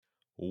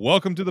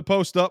Welcome to the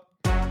Post Up.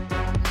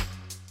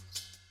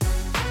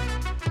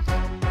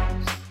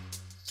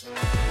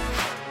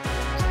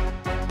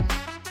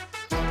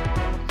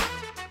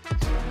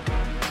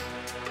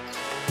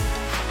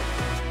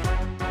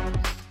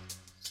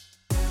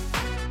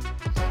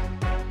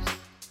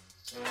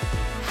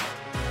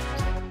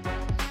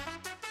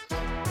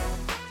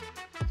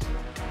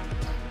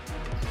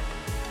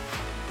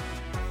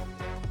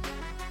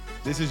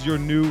 This is your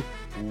new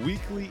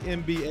weekly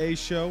NBA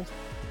show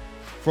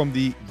from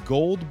the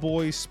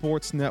GoldBoys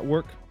Sports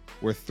Network,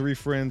 where three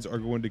friends are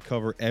going to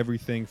cover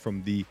everything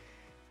from the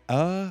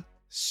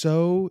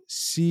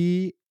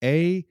association.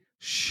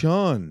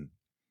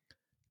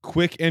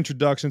 Quick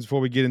introductions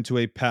before we get into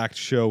a packed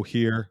show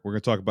here. We're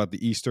going to talk about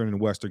the Eastern and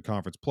Western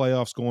Conference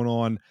playoffs going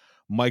on.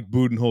 Mike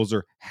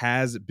Budenholzer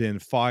has been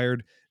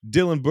fired.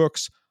 Dylan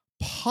Brooks,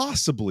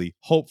 possibly,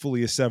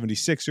 hopefully a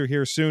 76er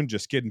here soon.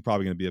 Just kidding,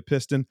 probably going to be a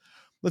Piston.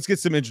 Let's get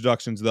some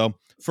introductions, though.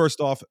 First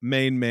off,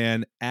 main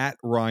man at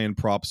Ryan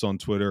Props on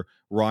Twitter,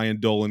 Ryan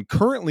Dolan,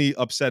 currently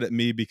upset at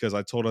me because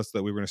I told us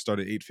that we were going to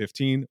start at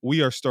 8:15.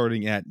 We are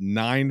starting at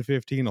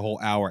 9:15, a whole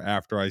hour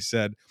after I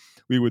said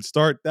we would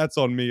start. That's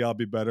on me. I'll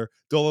be better.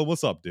 Dolan,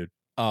 what's up, dude?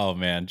 Oh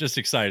man, just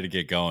excited to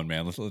get going,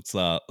 man.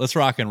 Let's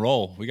rock and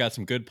roll. We got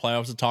some good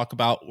playoffs to talk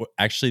about.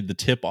 Actually, the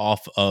tip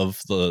off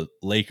of the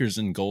Lakers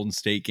and Golden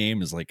State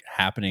game is like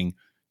happening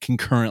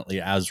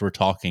concurrently as we're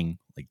talking,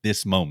 like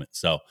this moment.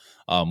 So,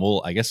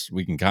 I guess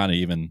we can kind of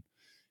even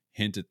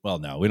hint at. Well,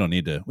 no, we don't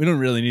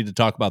really need to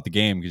talk about the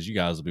game because you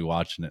guys will be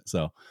watching it.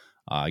 So,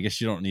 I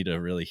guess you don't need to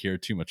really hear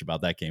too much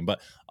about that game.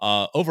 But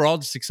overall,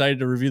 just excited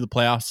to review the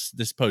playoffs.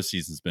 This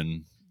postseason's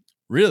been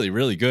really,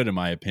 really good in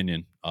my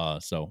opinion.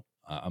 I'm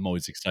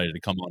always excited to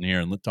come on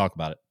here and talk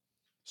about it.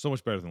 So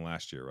much better than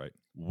last year, right?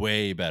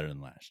 Way better than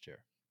last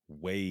year.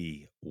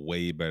 Way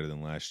better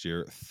than last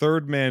year.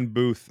 Three-man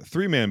booth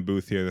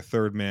here. The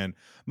third man,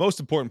 most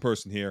important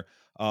person here.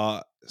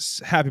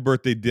 Happy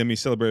birthday, Dimmy.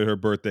 Celebrated her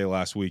birthday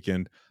last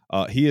weekend.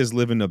 He is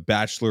living a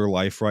bachelor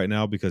life right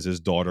now because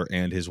his daughter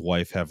and his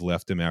wife have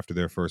left him after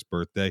their first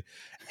birthday.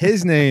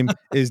 His name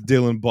is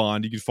Dylan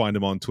Bond. You can find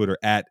him on Twitter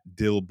at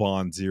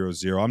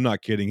DillBond00. I'm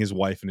not kidding. His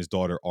wife and his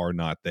daughter are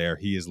not there.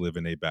 He is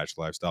living a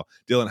bachelor lifestyle.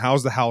 Dylan,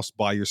 how's the house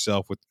by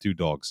yourself with the two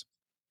dogs?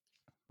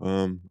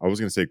 I was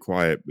gonna say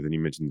quiet, but then you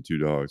mentioned the two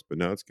dogs. But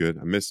no, it's good.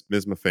 I miss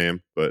my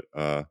fam, but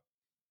they're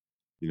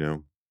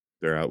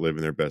out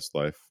living their best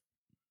life.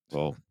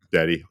 Well,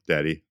 daddy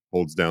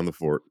holds down the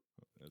fort.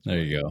 There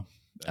you go.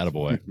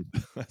 Attaboy.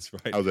 That's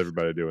right. How's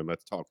everybody doing?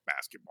 Let's talk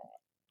basketball.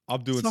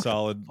 I'm doing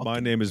solid. My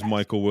name is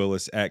Michael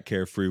Willis at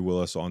Carefree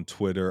Willis on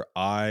Twitter.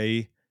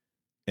 I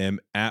am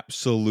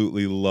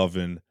absolutely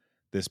loving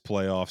this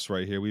playoffs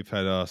right here. We've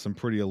had some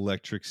pretty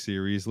electric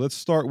series. Let's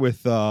start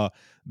with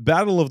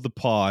Battle of the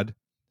Pod,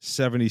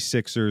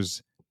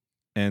 76ers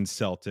and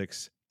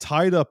Celtics,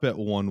 tied up at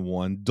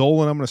 1-1.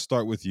 Dolan, I'm going to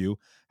start with you.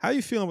 How are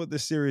you feeling about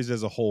this series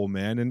as a whole,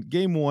 man? And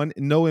game one,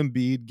 no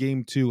Embiid.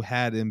 Game two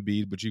had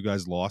Embiid, but you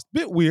guys lost.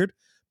 Bit weird.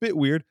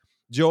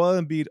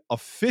 Joel Embiid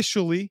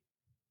officially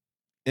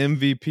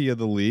MVP of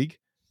the league,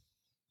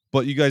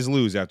 but you guys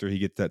lose after he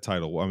gets that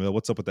title. I mean,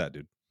 what's up with that,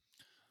 dude?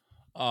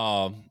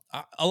 A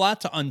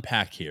lot to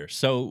unpack here.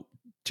 So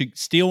to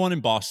steal one in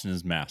Boston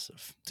is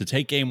massive. To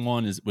take game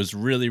one was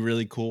really,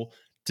 really cool.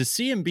 To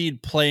see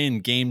Embiid play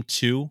in game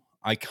two,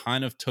 I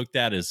kind of took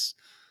that as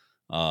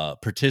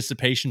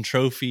participation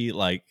trophy,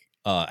 like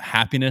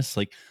happiness,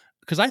 like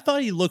because I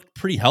thought he looked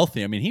pretty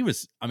healthy. I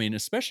mean,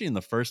 especially in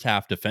the first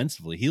half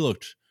defensively, he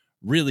looked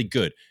really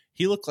good.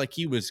 He looked like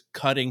he was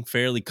cutting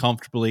fairly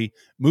comfortably,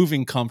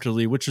 moving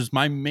comfortably, which was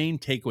my main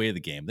takeaway of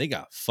the game. They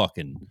got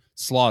fucking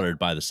slaughtered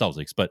by the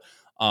Celtics, but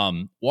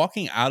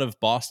walking out of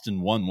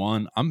Boston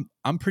 1-1,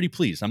 I'm pretty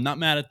pleased. I'm not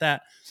mad at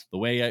that. The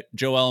way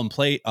Joel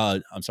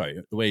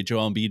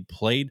Embiid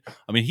played.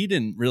 I mean, he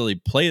didn't really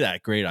play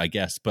that great, I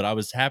guess, but I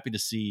was happy to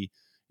see,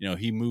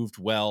 he moved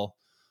well.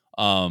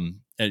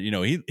 And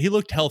he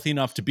looked healthy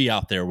enough to be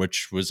out there,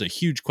 which was a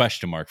huge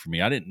question mark for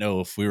me. I didn't know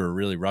if we were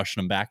really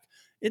rushing him back.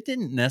 It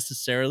didn't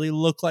necessarily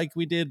look like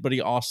we did, but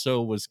he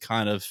also was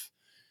kind of,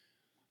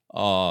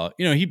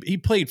 he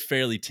played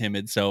fairly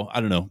timid. So I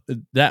don't know.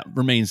 That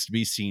remains to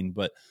be seen.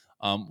 But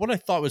what I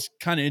thought was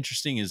kind of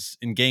interesting is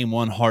in game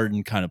one,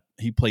 Harden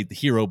he played the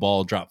hero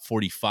ball, dropped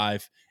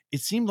 45.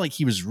 It seemed like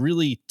he was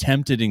really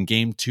tempted in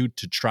game two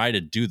to try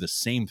to do the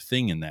same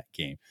thing in that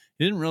game.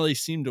 He didn't really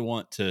seem to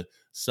want to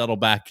settle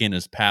back in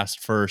his past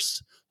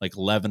first, like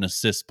 11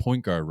 assist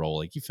point guard role.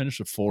 Like he finished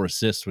with 4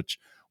 assists, which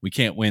we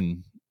can't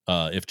win.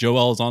 If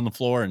Joel is on the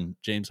floor and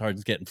James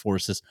Harden's getting 4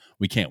 assists,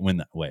 we can't win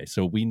that way.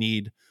 So we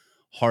need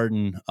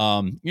Harden.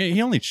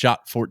 He only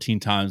shot 14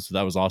 times, but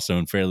that was also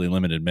in fairly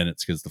limited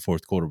minutes because the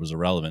fourth quarter was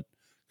irrelevant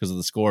because of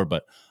the score.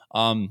 But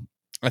I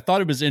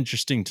thought it was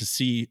interesting to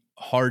see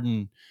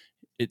Harden.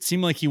 It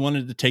seemed like he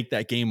wanted to take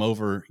that game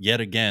over yet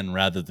again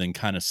rather than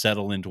kind of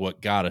settle into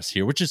what got us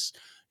here, which is,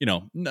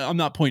 I'm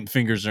not pointing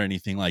fingers or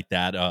anything like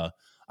that.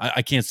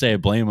 I can't say I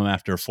blame him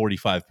after a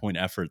 45-point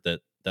effort that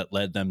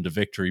led them to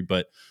victory.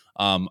 But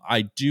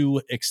I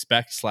do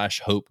expect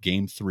 / hope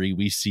game 3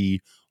 we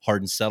see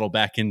Harden settle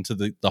back into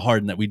the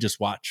Harden that we just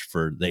watched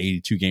for the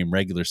 82 game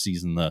regular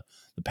season, the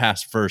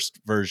past first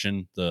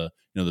version, the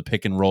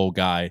pick and roll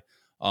guy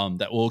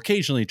that will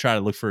occasionally try to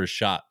look for a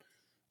shot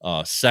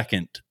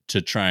second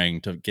to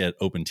trying to get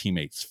open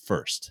teammates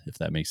first, if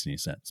that makes any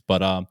sense.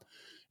 But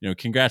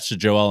congrats to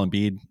Joel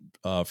Embiid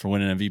for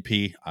winning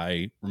MVP.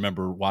 I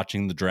remember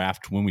watching the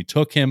draft when we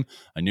took him.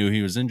 I knew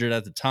he was injured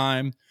at the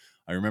time.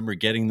 I remember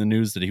getting the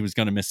news that he was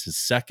going to miss his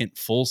second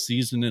full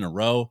season in a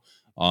row.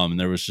 And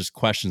there was just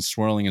questions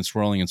swirling and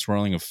swirling and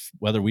swirling of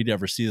whether we'd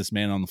ever see this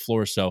man on the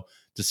floor. So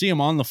to see him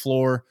on the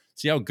floor,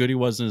 see how good he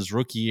was in his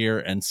rookie year,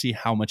 and see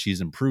how much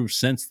he's improved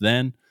since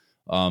then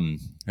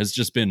has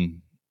just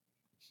been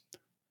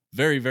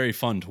very, very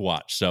fun to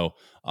watch. So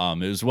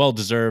it was well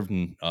deserved,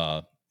 and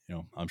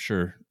I'm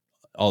sure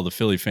all the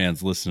Philly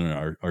fans listening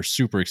are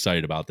super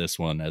excited about this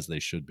one, as they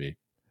should be.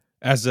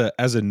 As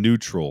a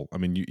neutral, I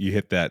mean, you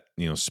hit that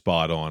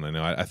spot on. I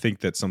know I think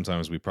that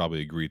sometimes we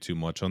probably agree too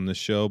much on this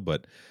show,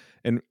 but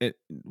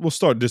we'll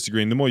start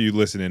disagreeing. The more you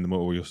listen in, the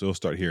more you'll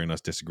start hearing us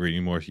disagree.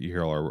 The more you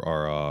hear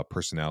our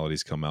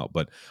personalities come out.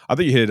 But I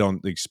think you hit it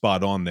on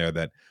spot on there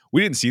that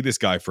we didn't see this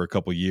guy for a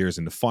couple years,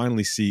 and to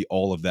finally see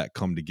all of that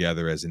come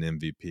together as an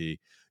MVP,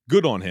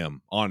 good on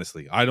him.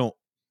 Honestly,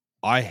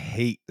 I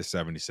hate the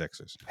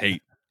 76ers.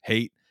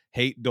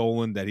 Hate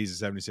Dolan that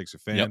he's a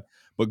 76er fan, Yep.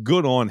 but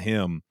good on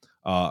him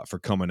for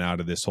coming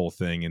out of this whole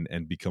thing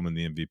and becoming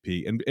the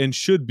MVP, and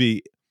should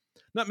be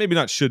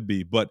not should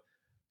be, but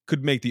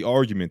could make the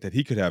argument that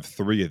he could have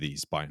 3 of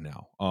these by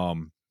now.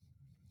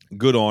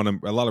 Good on him.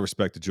 A lot of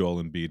respect to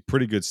Joel Embiid.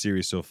 Pretty good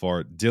series so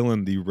far.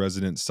 Dylan, the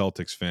resident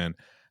Celtics fan,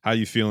 how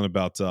you feeling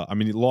about?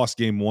 He lost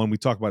game 1. We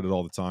talk about it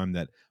all the time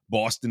that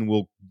Boston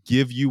will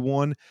give you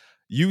one.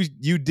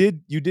 You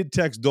did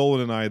text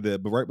Dolan and I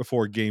but right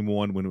before game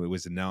 1 when it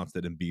was announced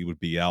that Embiid would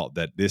be out,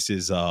 that this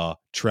is a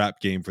trap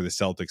game for the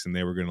Celtics and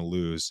they were going to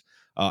lose.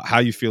 How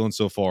you feeling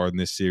so far in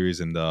this series?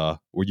 And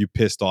were you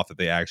pissed off that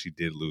they actually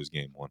did lose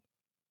game 1?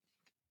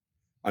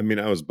 I mean,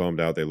 I was bummed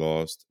out they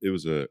lost. It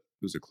was a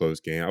close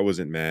game. I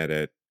wasn't mad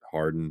at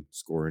Harden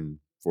scoring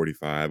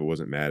 45. I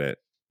wasn't mad at.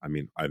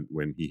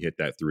 When he hit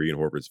that 3 in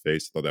Horford's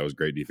face, I thought that was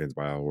great defense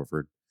by Al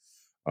Horford.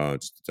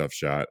 Just a tough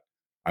shot.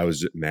 I was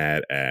just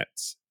mad at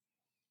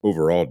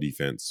overall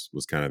defense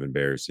was kind of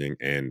embarrassing,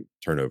 and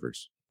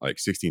turnovers. Like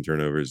 16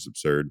 turnovers is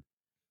absurd.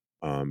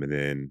 And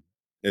then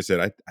I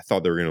said I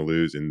thought they were going to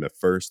lose in the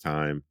first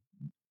time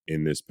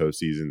in this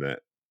postseason that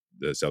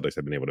the Celtics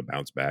have been able to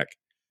bounce back,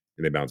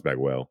 and they bounced back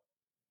well.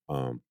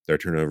 Their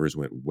turnovers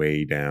went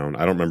way down.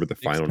 I don't remember the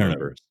final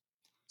number.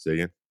 Say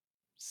again?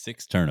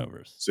 6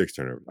 turnovers. 6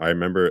 turnovers. I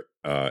remember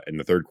in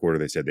the third quarter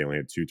they said they only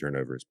had 2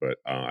 turnovers, but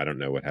I don't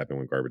know what happened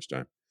when garbage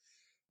time.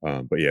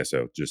 But yeah,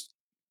 so just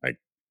like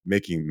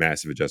making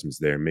massive adjustments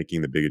there,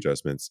 making the big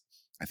adjustments.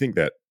 I think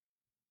that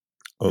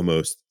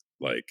almost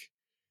like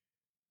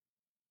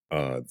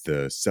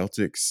the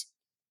Celtics,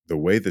 the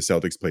way the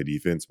Celtics play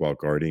defense while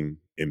guarding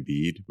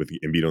Embiid with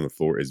Embiid on the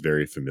floor is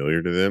very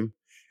familiar to them.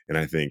 And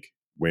I think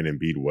when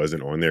Embiid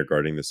wasn't on there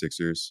guarding the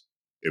Sixers,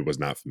 it was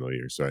not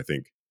familiar. So I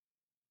think,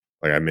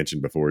 like I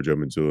mentioned before, Joe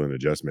Mazzulla and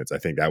adjustments, I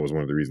think that was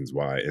one of the reasons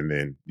why. And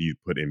then you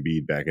put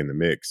Embiid back in the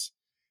mix.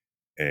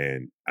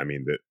 And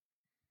the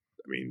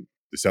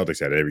Celtics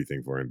had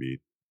everything for Embiid.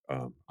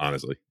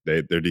 Honestly,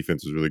 their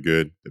defense was really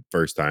good. The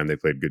first time they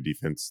played good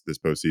defense this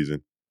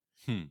postseason,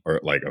 or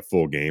like a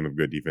full game of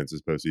good defense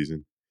this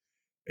postseason.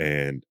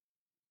 And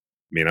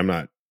I'm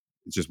not.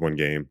 It's just one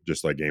game,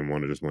 just like game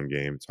 1 or just one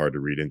game. It's hard to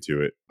read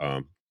into it.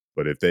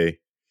 But if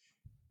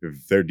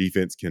their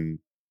defense can,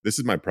 this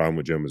is my problem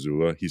with Joe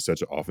Mazzulla. He's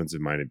such an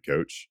offensive-minded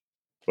coach,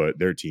 but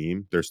their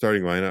team, their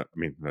starting lineup,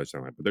 not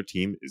starting lineup, but their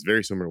team is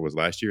very similar to what was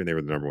last year, and they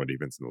were the number 1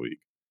 defense in the league.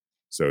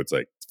 So it's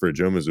like for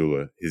Joe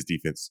Mazzulla, his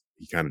defense,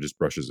 he kind of just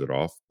brushes it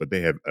off, but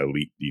they have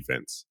elite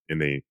defense,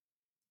 and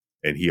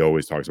he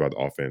always talks about the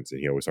offense, and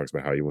he always talks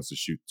about how he wants to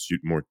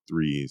shoot more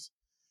threes.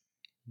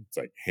 It's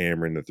like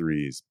hammering the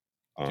threes.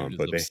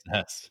 Dude is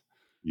obsessed.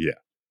 Yeah.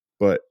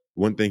 But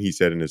one thing he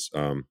said in his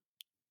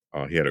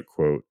he had a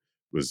quote,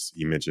 was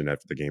he mentioned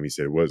after the game, he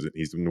said it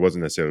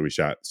wasn't necessarily we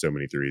shot so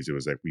many threes, it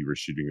was like we were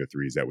shooting the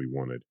threes that we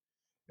wanted.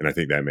 And I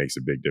think that makes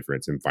a big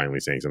difference in finally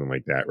saying something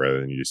like that rather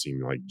than you just seem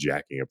like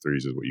jacking up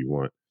threes is what you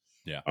want.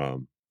 Yeah.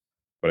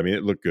 But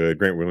it looked good.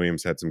 Grant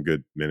Williams had some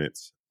good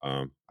minutes.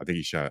 I think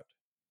he shot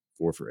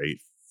 4 for 8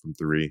 from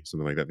 3,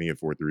 something like that. I think he had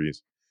 4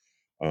 threes.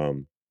 I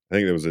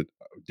think there was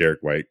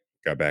Derek White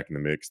got back in the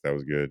mix. That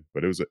was good.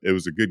 But it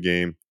was a good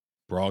game.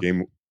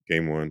 Brogdon.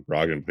 Game 1.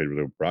 Brogdon's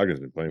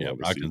been playing well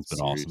this Brogdon's been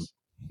awesome.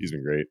 He's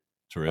been great.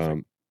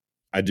 Terrific.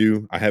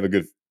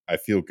 I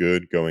feel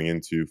good going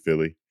into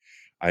Philly.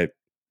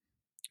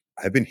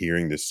 I've been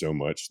hearing this so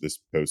much this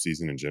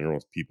postseason in general,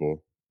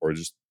 people, or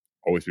just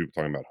always people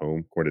talking about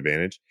home court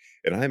advantage.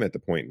 And I'm at the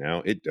point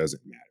now, it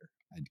doesn't matter.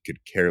 I could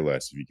care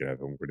less if you could have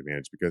home court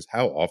advantage, because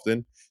how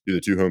often do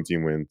the 2 home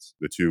team wins,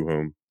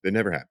 that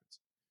never happens.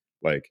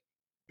 Like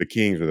the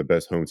Kings are the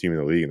best home team in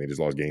the league and they just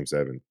lost game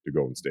 7 to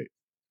Golden State.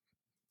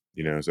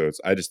 So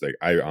I just like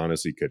I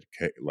honestly could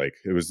like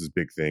it was this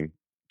big thing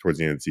towards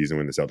the end of the season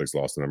when the Celtics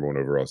lost the number 1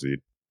 overall seed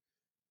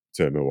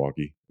to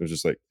Milwaukee. It was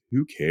just like,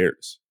 who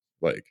cares?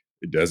 Like,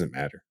 it doesn't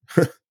matter.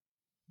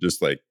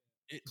 Just like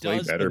It play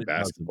does, but better it doesn't. I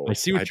basketball.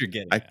 see what you're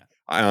getting I at.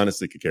 I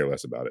honestly could care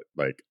less about it.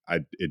 Like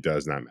it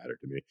does not matter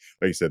to me.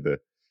 Like you said, the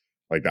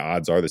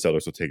odds are the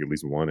Celtics will take at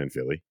least one in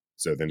Philly.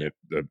 So then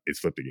Yeah. it's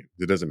flipped again.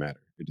 It doesn't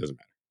matter. It doesn't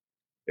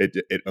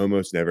matter. It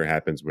almost never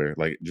happens where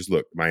like just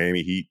look,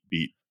 Miami Heat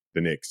beat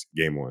the Knicks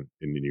game 1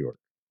 in New York.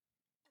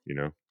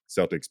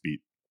 Celtics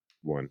beat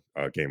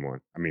game 1.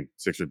 I mean,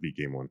 Sixers beat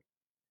game 1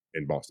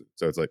 in Boston.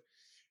 So it's like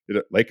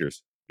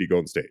Lakers beat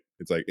Golden State.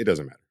 It's like it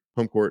doesn't matter.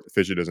 Home court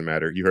officially doesn't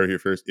matter. You heard it here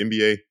first.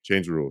 NBA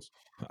change the rules.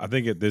 I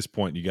think at this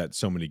point you got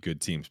so many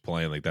good teams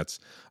playing. Like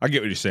I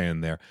get what you're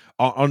saying there.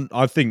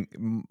 I think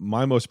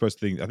my most impressive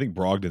thing. I think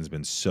Brogdon's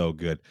been so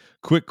good.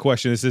 Quick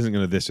question: this isn't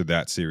going to this or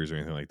that series or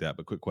anything like that,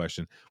 but quick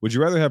question: would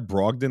you rather have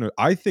Brogdon or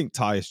I think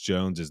Tyus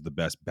Jones is the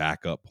best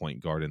backup point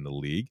guard in the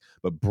league,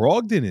 but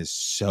Brogdon is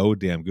so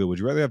damn good. Would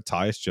you rather have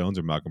Tyus Jones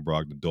or Malcolm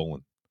Brogdon?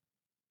 Dolan,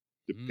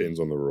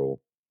 Depends on the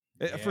role.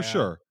 For Yeah.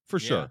 sure, for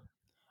Yeah. sure.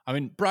 I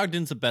mean,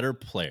 Brogdon's a better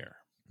player.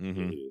 Yeah,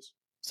 Mm-hmm. it is.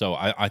 So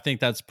I think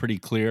that's pretty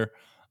clear.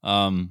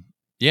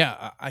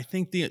 I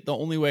think the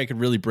only way I could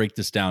really break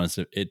this down is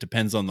it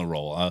depends on the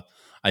role.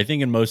 I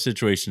think in most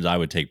situations I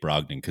would take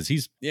Brogdon because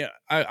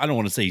I don't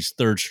want to say he's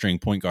third string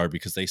point guard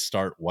because they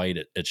start White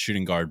at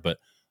shooting guard, but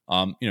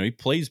he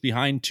plays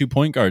behind 2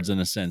 point guards in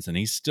a sense, and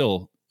he's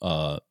still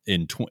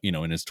in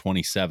his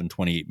 27,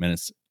 28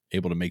 minutes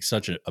able to make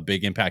such a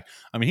big impact.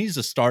 I mean, he's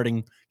a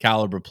starting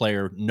caliber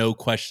player, no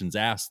questions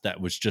asked,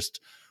 that was just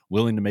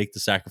willing to make the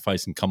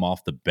sacrifice and come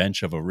off the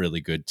bench of a really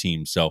good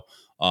team. So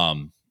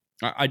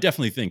I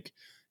definitely think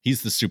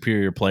he's the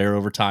superior player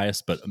over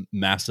Tyus, but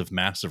massive,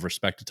 massive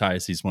respect to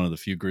Tyus. He's one of the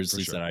few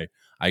Grizzlies sure. that I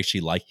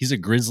actually like. He's a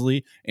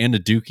Grizzly and a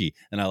Dookie,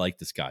 and I like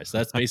this guy. So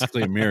that's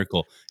basically a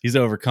miracle. He's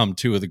overcome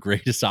 2 of the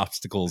greatest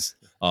obstacles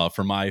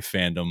for my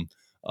fandom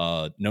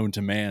known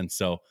to man.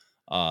 So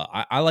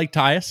I like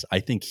Tyus.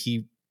 I think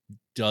he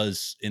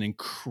does an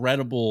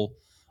incredible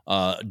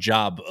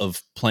job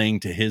of playing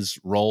to his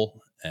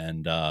role,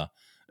 and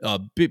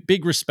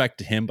big respect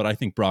to him. But I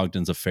think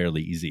Brogdon's a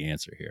fairly easy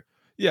answer here.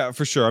 Yeah,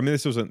 for sure. I mean,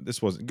 this wasn't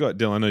good,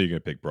 Dylan. I know you're gonna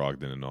pick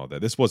Brogdon and all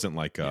that. This wasn't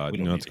like Yeah, we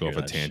don't need to to go hear off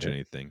a that tangent or shit.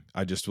 anything.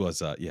 I just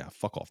was yeah,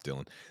 fuck off,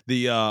 Dylan.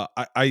 The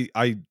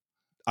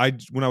I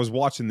when I was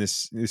watching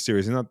this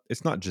series, and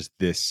it's not just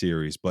this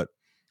series, but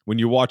when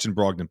you're watching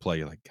Brogdon play,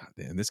 you're like, God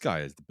damn, this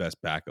guy is the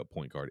best backup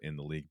point guard in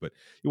the league. But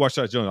you watch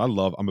Tyus Jones,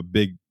 I'm a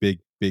big, big,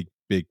 big,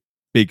 big,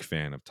 big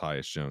fan of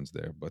Tyus Jones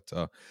there. But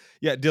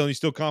yeah, Dylan, you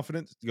still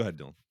confident? Go ahead,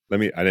 Dylan.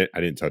 I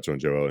didn't touch on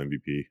Joel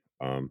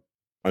MVP.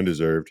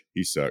 Undeserved.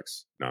 He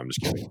sucks. No, I'm just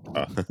kidding.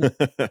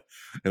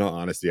 In all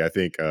honesty, I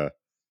think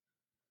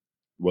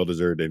well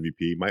deserved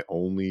MVP. My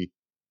only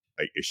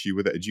issue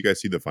with it. Did you guys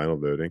see the final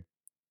voting?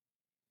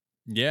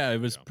 Yeah, it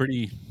was Yeah.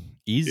 pretty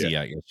easy,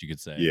 Yeah. I guess you could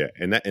say. Yeah,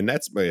 and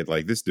that's my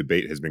like this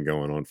debate has been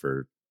going on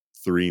for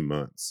 3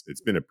 months.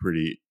 It's been a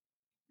pretty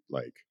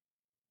like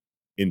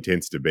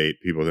intense debate.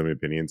 People have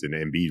opinions, and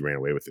Embiid ran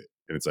away with it.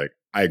 And it's like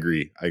I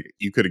agree.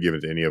 You could have given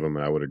it to any of them,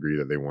 and I would agree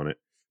that they won it.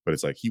 But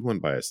it's like he won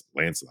by a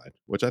landslide,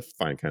 which I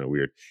find kind of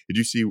weird. Did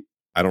you see?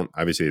 I don't.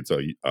 Obviously, it's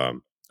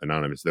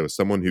anonymous. There was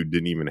someone who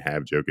didn't even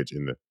have Jokic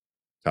in the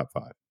top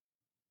 5.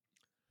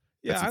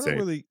 Yeah, That's I don't insane.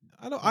 really.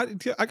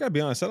 I gotta be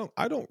honest.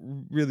 I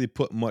don't really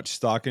put much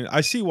stock in.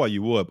 I see why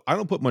you would. I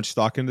don't put much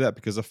stock into that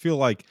because I feel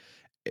like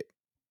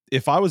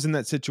if I was in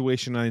that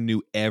situation, I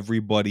knew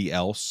everybody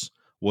else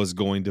was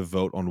going to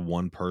vote on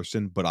one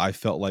person, but I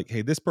felt like,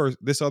 hey,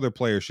 this other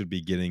player should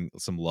be getting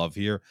some love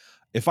here.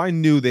 If I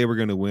knew they were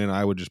going to win,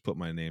 I would just put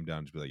my name down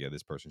and just be like, yeah,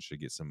 this person should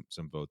get some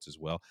votes as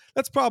well.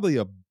 That's probably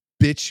a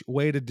bitch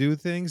way to do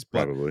things,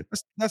 but Probably.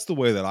 that's the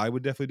way that I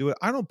would definitely do it.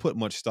 I don't put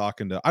much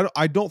stock into.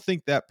 I don't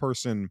think that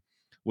person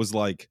was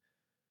like,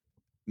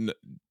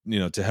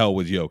 to hell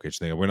with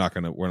Jokic.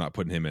 We're not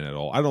putting him in at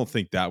all. I don't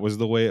think that was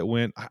the way it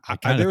went. I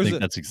kind of There was think a.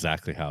 that's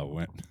exactly how it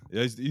went.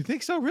 You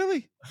think so?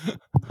 Really?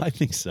 I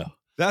think so.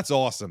 That's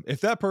awesome.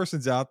 If that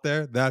person's out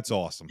there, that's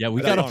awesome. Yeah,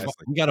 we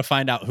gotta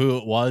find out who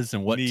it was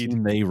and what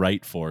team they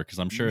write for, because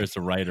I'm sure it's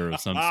a writer of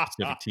some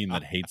specific team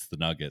that hates the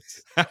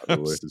Nuggets.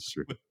 Probably. It's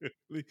true.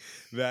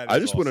 That I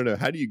is just want to awesome. know,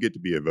 how do you get to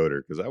be a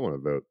voter? Because I want to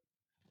vote.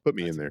 Put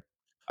me That's in a- there.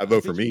 I I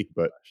vote for think you. me,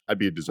 but I'd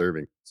be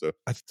deserving. So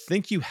I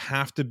think you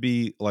have to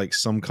be like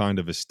some kind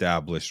of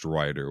established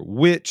writer,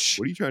 which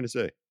what are you trying to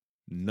say?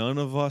 none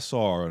of us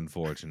are,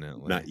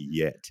 unfortunately. Not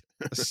yet.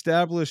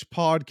 Established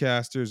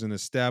podcasters and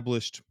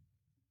established.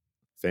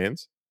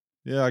 Fans?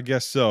 Yeah, I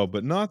guess so,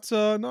 but not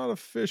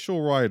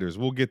official writers.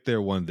 We'll get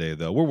there one day,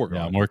 though. We're working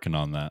Yeah, on I'm it. working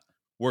on that.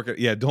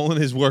 Yeah,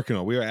 Dolan is working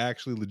on it. We are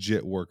actually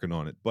legit working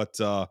on it. But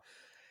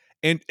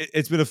and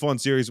it's been a fun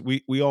series.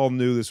 We all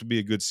knew this would be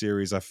a good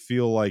series. I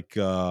feel like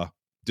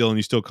Dylan,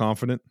 you still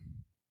confident?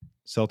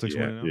 Celtics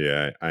Yeah, winning out?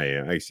 yeah, I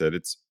am. Like I said,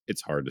 it's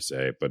hard to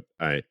say, but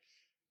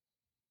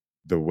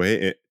the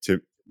way to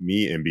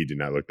me, Embiid did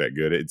not look that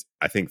good.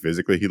 I think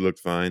physically he looked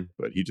fine,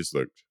 but he just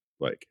looked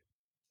like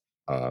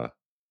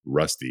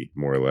rusty,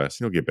 more or less.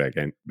 He'll get back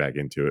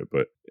into it,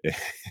 but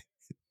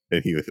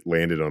and he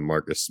landed on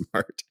Marcus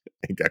Smart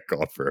and got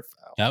called for a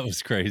foul. That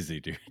was crazy,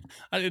 dude.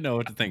 I didn't know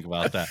what to think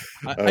about that.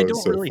 I That was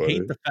don't so really hate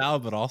funny. the foul,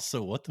 but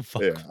also what the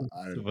fuck Yeah, was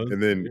he supposed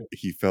and to then do?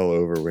 he fell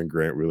over when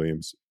Grant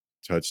Williams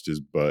touched his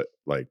butt,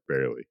 like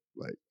barely.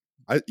 Like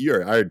I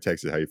already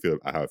texted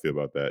how I feel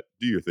about that.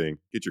 Do your thing,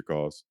 get your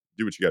calls,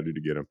 do what you got to do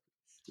to get them.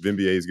 If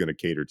NBA is going to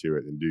cater to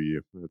it, then do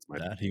you. That's my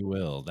That he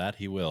will. That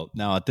he will.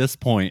 Now at this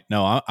point,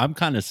 no, I'm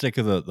kind of sick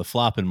of the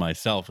flopping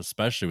myself,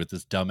 especially with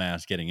this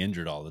dumbass getting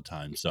injured all the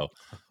time. So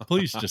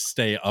please just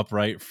stay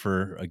upright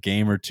for a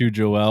game or two,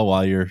 Joel,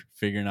 while you're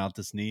figuring out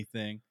this knee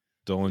thing.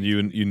 Dolan,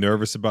 you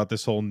nervous about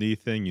this whole knee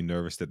thing? You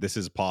nervous that this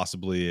is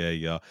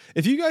possibly a?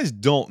 If you guys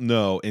don't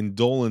know, in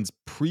Dolan's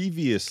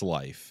previous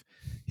life,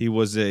 he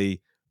was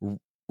a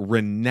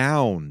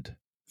renowned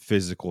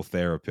physical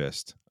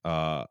therapist.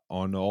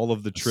 On all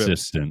of the trips.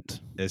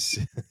 Assistant.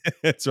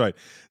 That's right.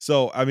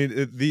 So I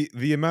mean,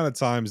 the amount of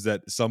times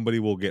that somebody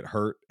will get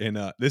hurt in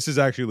this is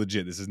actually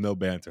legit. This is no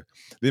banter.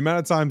 The amount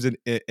of times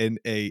in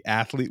a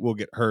athlete will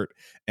get hurt,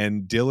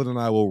 and Dylan and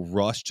I will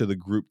rush to the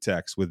group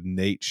text with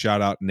Nate, shout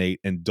out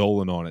Nate, and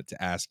Dolan on it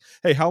to ask,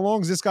 "Hey, how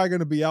long is this guy going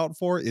to be out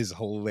for?" Is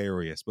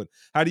hilarious. But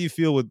how do you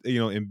feel with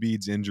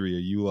Embiid's injury? Are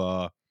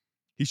you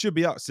he should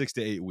be out 6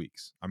 to 8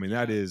 weeks. I mean,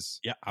 that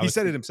is he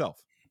said it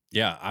himself.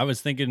 Yeah, I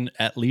was thinking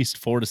at least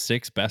 4 to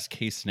 6, best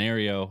case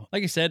scenario.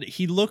 Like I said,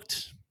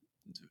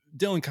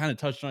 Dylan kind of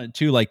touched on it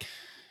too. Like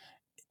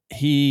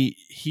he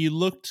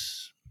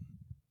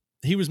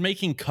was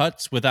making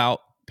cuts without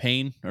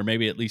pain, or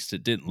maybe at least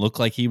it didn't look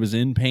like he was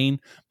in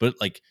pain.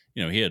 But like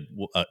he had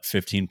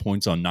 15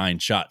 points on 9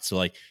 shots, so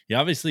like he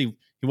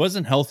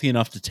wasn't healthy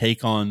enough to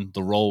take on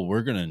the role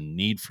we're gonna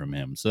need from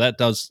him. So that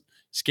does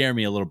scare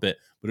me a little bit.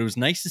 But it was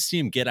nice to see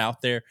him get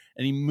out there,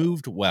 and he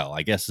moved well,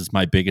 I guess is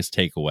my biggest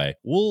takeaway.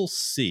 We'll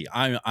see.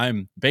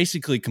 I'm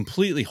basically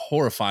completely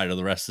horrified of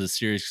the rest of the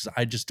series because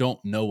I just don't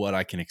know what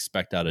I can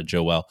expect out of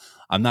Joel.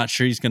 I'm not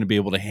sure he's going to be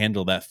able to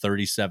handle that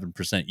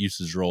 37%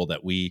 usage role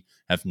that we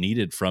have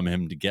needed from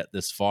him to get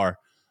this far.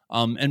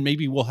 And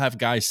maybe we'll have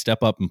guys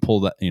step up and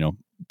pull that,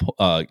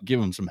 give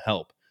him some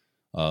help.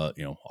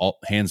 All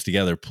hands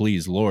together,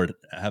 please, Lord,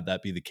 have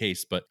that be the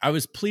case. But I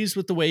was pleased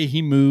with the way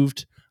he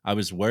moved. I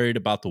was worried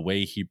about the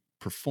way he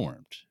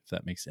performed, if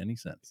that makes any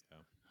sense.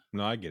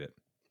 No, I get it.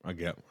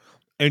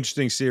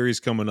 Interesting series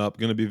coming up.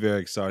 Going to be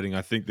very exciting.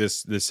 I think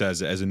this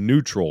has, as a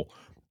neutral,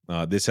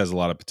 this has a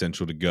lot of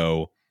potential to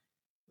go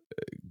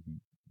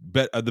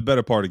the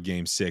better part of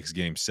game 6,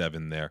 game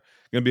 7 there.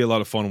 Going to be a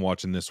lot of fun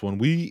watching this one.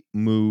 We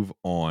move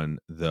on,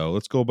 though.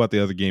 Let's go about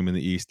the other game in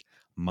the East.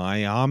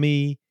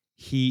 Miami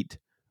Heat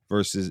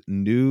versus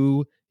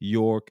New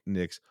York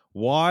Knicks.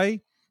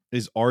 Why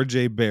is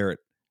RJ Barrett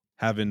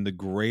having the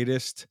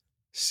greatest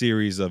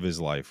series of his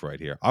life right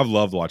here? I've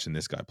loved watching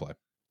this guy play.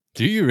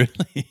 Do you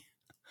really?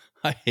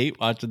 I hate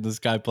watching this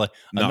guy play.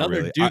 Not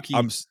really.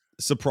 I'm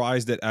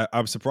surprised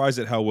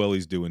at how well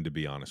he's doing, to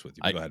be honest with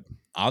you. Go ahead.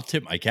 I'll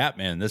tip my cap,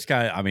 man. This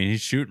guy, I mean,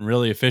 he's shooting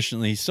really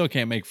efficiently. He still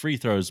can't make free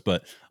throws,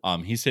 but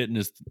he's hitting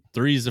his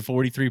threes to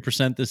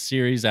 43% this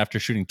series after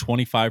shooting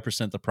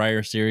 25% the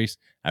prior series,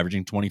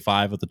 averaging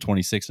 25 with a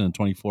 26 and a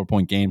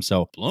 24-point game.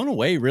 So blown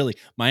away, really.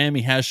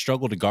 Miami has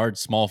struggled to guard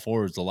small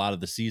forwards a lot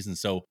of the season.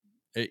 So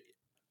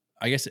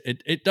I guess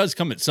it does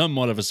come at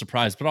somewhat of a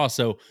surprise, but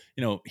also,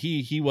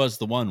 he was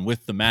the one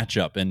with the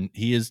matchup, and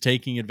he is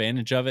taking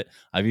advantage of it.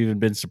 I've even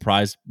been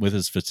surprised with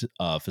his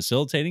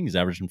facilitating. He's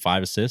averaging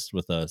 5 assists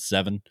with a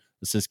 7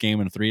 assist game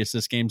and a 3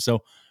 assist game.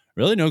 So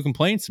really no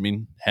complaints. I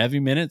mean,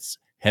 heavy minutes,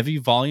 heavy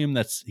volume.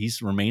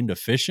 He's remained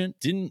efficient.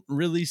 Didn't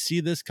really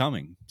see this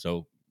coming.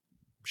 So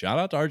shout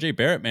out to RJ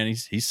Barrett, man.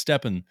 He's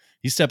stepping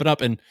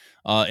up. And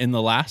in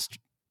the last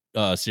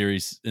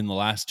series, in the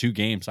last 2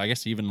 games, I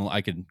guess even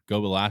I could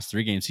go the last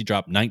 3 games, he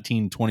dropped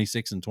 19,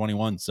 26, and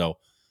 21. So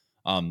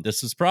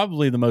this is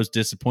probably the most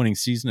disappointing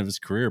season of his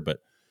career, but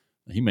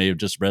he may have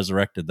just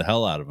resurrected the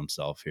hell out of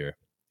himself here.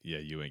 Yeah,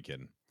 you ain't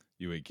kidding.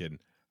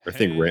 I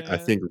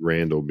think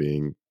Randall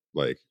being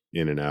like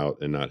in and out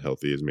and not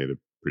healthy has made a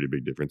pretty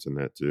big difference in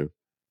that too.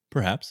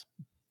 Perhaps.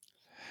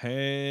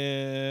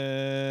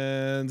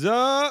 Hands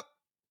up.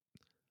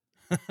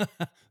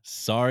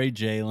 Sorry,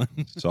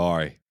 Jalen.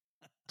 Sorry.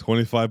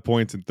 25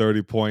 points and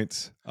 30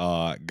 points.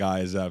 Guy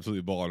is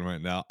absolutely balling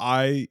right now.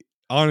 I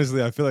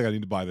feel like I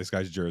need to buy this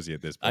guy's jersey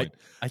at this point.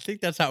 I think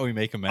that's how we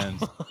make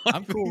amends.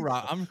 I'm cool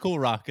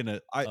rocking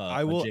a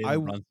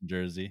Jalen Brunson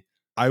jersey.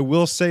 I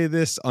will say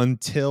this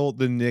until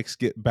the Knicks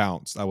get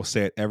bounced. I will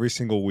say it every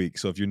single week.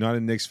 So if you're not a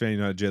Knicks fan,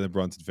 you're not a Jalen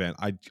Brunson fan,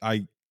 I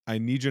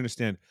need you to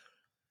understand.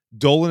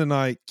 Dolan and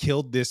I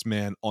killed this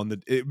man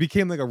it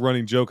became like a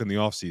running joke in the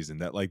offseason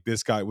that like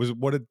this guy was,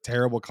 what a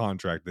terrible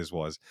contract this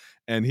was.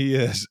 And he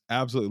has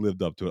absolutely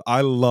lived up to it.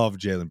 I love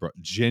Jalen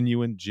Brunson.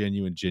 Genuine.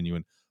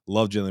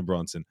 Love Jalen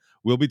Brunson.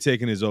 We'll be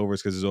taking his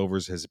overs because his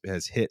overs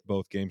has hit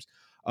both games.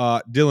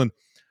 Dylan,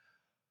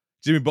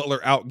 Jimmy Butler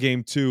out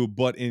game 2,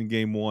 but in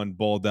game 1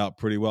 balled out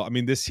pretty well. I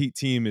mean, this Heat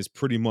team is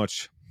pretty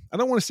much, I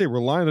don't want to say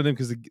reliant on him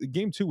because the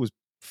game 2 was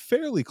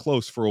fairly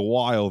close for a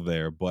while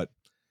there, but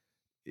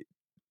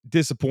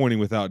disappointing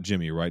without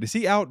Jimmy, right? Is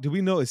he out? Do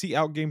we know? Is he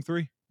out game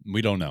 3?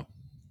 We don't know.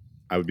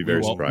 I would be We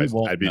very won't surprised.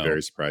 I'd be know.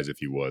 very surprised if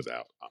he was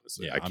out,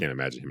 honestly. Yeah, I can't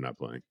imagine him not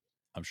playing.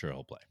 I'm sure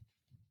he'll play.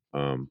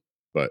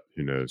 But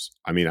who knows?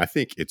 I mean, I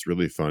think it's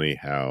really funny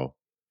how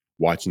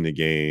watching the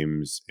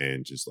games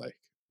and just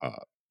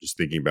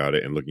thinking about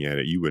it and looking at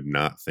it, you would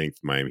not think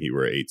the Miami Heat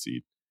were an 8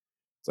 seed.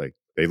 It's like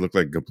they look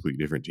like a completely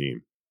different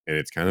team. And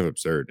it's kind of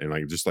absurd.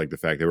 And just like the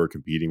fact they were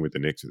competing with the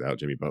Knicks without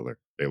Jimmy Butler.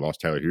 They lost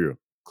Tyler Hero,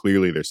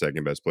 clearly their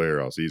second best player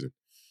all season.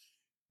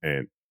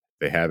 And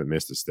they haven't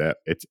missed a step.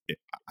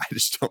 I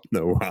just don't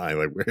know why.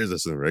 Like, where is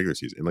this in the regular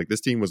season? And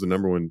this team was the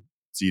number 1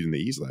 seed in the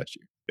East last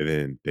year. And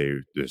then they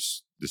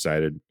just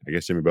decided, I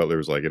guess Jimmy Butler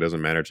was like, it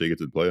doesn't matter until you get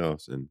to the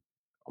playoffs. And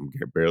I'm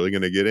barely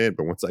going to get in.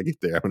 But once I get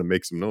there, I'm going to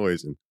make some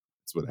noise. And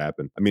that's what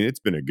happened. I mean, it's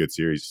been a good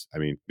series. I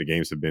mean, the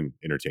games have been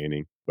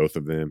entertaining, both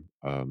of them.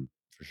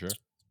 For sure.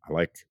 I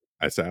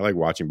like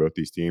watching both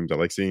these teams. I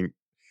like seeing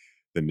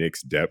the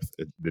Knicks' depth.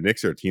 The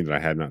Knicks are a team that I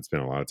have not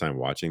spent a lot of time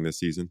watching this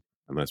season,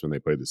 unless when they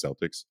played the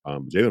Celtics.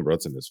 Jalen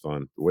Brunson is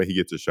fun. The way he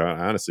gets a shot,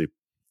 honestly,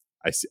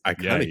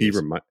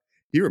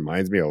 he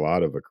reminds me a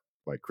lot of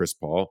like Chris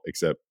Paul,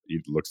 except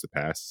he looks to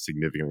pass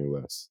significantly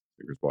less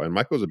than Chris Paul. And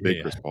Michael's a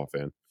big Chris Paul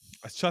fan.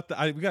 We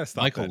gotta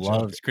stop. Michael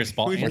loves Chris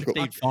Paul and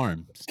State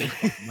Farm.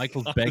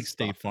 Michael's begged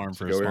State Farm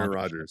for Aaron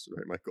Rodgers,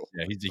 right, Michael?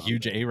 Yeah, he's a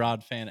huge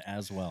A-Rod fan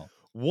as well.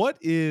 What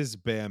is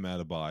Bam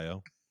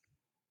Adebayo?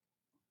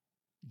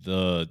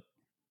 The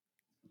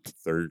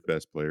 3rd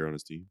best player on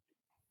his team.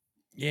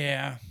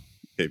 Yeah.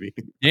 Maybe.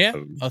 Yeah,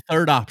 a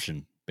third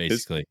option,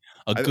 basically.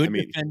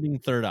 Defending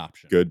third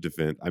option. Good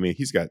defense. I mean,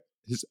 he's got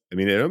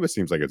it almost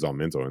seems like it's all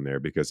mental in there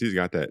because he's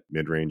got that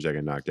mid-range that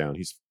can knock down.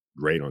 He's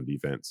great on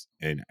defense.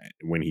 And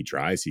when he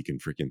tries, he can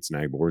freaking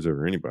snag boards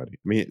over anybody.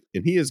 I mean,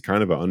 and he is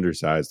kind of an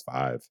undersized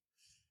 5,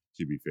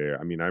 to be fair.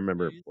 I mean, I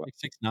remember like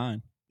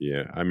 6'9".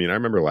 Yeah. I mean, I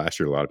remember last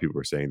year a lot of people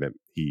were saying that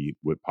he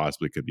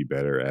could be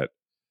better at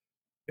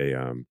a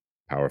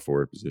power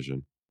forward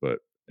position. But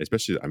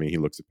especially, I mean, he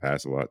looks to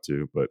pass a lot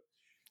too, but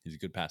he's a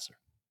good passer.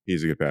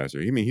 He's a good passer.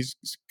 I mean, he's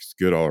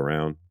good all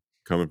around,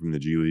 coming from the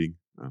G League.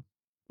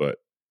 But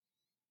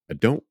I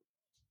don't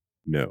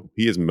know.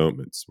 He has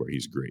moments where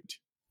he's great.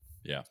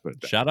 Yeah.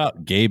 Shout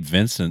out Gabe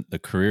Vincent, the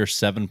career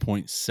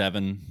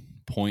 7.7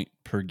 point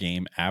per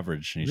game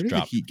average. And he's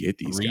dropped he get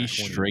these 3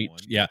 straight.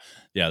 Yeah.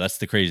 That's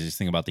the craziest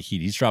thing about the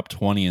Heat. He's dropped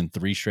 20 in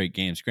 3 straight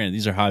games. Granted,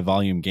 these are high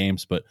volume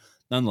games, but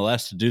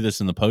nonetheless, to do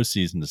this in the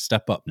postseason, to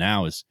step up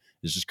now is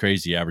just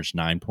crazy. He averaged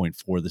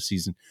 9.4 this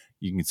season.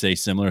 You can say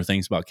similar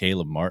things about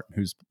Caleb Martin,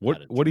 who's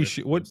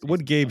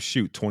what Gabe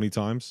shoot 20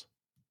 times.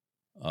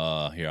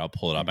 Here, I'll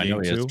pull it up. I know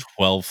he has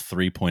 12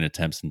 3-point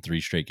attempts in 3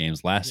 straight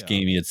games. Last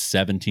game, he had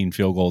 17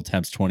 field goal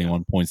attempts,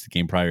 21 points. The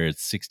game prior, he had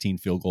 16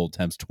 field goal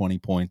attempts, 20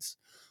 points.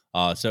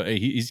 So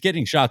he's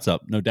getting shots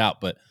up, no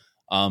doubt. But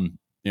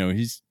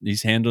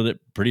he's handled it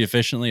pretty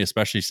efficiently,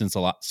 especially since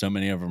so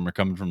many of them are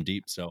coming from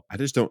deep. So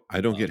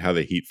I don't get how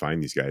the Heat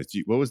find these guys.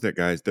 What was that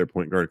guy's their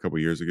point guard a couple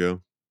years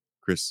ago?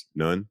 Chris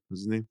Nunn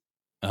was his name.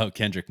 Oh,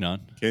 Kendrick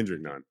Nunn.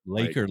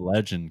 Laker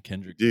legend,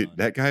 Kendrick Nunn. Dude,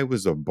 that guy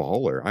was a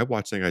baller. I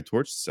watched that guy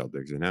torch the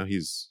Celtics, and now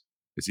is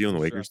he on the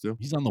Lakers still?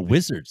 He's on the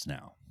Wizards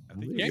now. I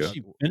think he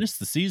actually finished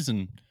the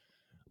season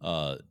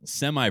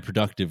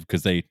semi-productive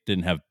because they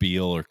didn't have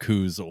Beal or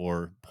Kuz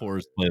or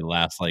Porz play the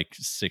last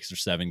 6 or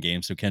 7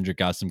 games. So Kendrick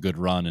got some good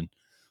run, and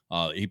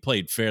he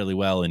played fairly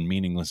well in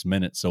meaningless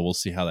minutes. So we'll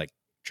see how that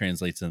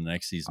translates in the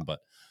next season. But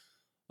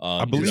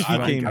I believe he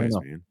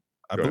came.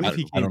 I believe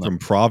he came from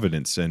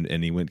Providence and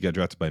he got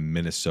drafted by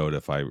Minnesota,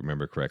 if I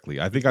remember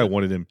correctly. I think I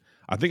wanted him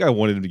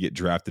to get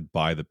drafted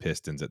by the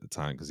Pistons at the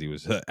time because he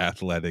was an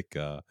athletic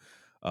guard.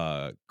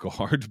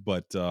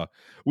 But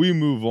we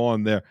move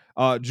on there.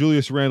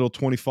 Julius Randle,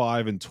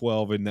 25 and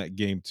 12 in that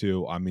game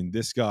too. I mean,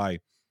 this guy,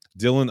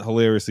 Dylan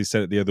hilariously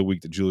said it the other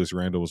week that Julius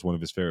Randle was one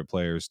of his favorite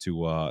players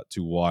to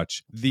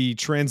watch. The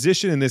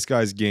transition in this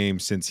guy's game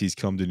since he's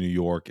come to New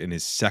York in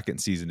his second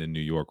season in New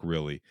York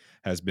really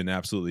has been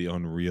absolutely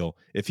unreal.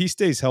 If he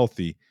stays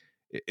healthy,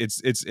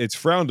 it's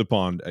frowned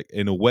upon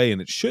in a way,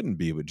 and it shouldn't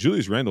be. But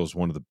Julius Randle is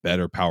one of the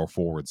better power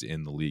forwards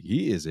in the league.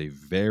 He is a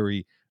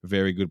very,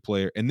 very good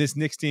player. And this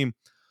Knicks team,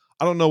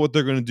 I don't know what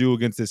they're going to do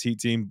against this Heat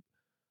team.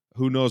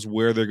 Who knows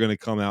where they're going to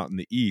come out in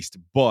the East,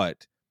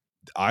 but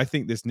I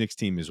think this Knicks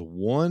team is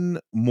one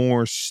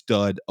more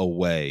stud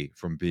away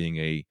from being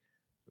a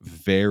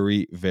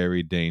very,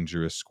 very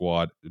dangerous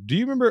squad. Do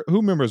you remember? Who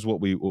remembers what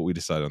we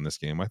decided on this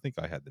game? I think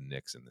I had the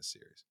Knicks in this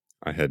series.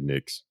 I had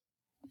Knicks.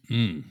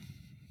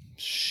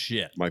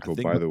 Shit, Michael.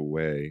 By the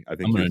way, I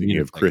think you're thinking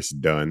of Chris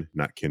Dunn,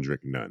 not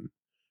Kendrick Nunn.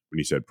 When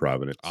you said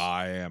Providence,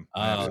 I am.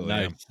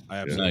 I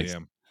absolutely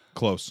am.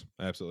 Close.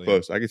 Absolutely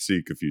close. I could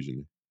see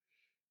confusion.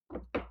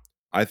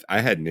 I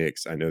had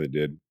Knicks. I know they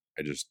did.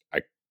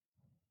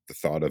 The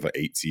thought of an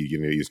 8 seed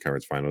getting to the East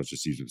Conference Finals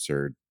just seems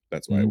absurd.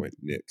 That's why I went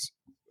Knicks.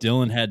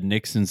 Dylan had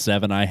Knicks in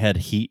 7. I had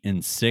Heat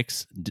in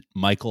 6.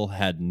 Michael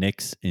had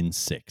Knicks in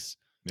 6.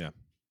 Yeah,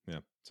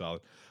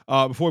 solid.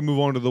 Before we move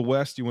on to the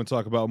West, you want to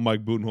talk about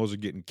Mike Budenholzer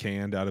getting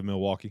canned out of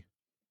Milwaukee?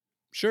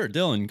 Sure,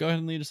 Dylan, go ahead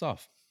and lead us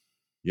off.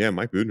 Yeah,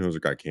 Mike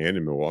Budenholzer got canned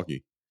in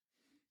Milwaukee.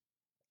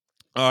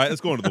 All right,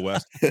 let's go into the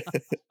West.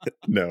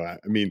 No, I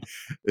mean,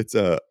 it's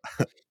a.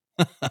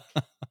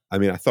 I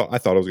mean, I thought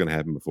it was going to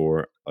happen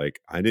before. Like,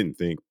 I didn't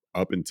think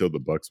up until the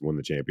Bucks won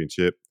the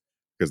championship,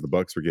 because the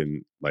Bucks were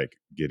getting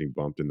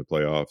bumped in the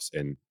playoffs,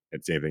 and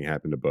same thing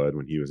happened to Bud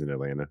when he was in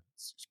Atlanta.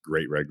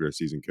 Great regular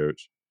season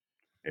coach,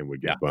 and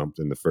would Yeah. get bumped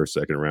in the first,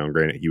 second round.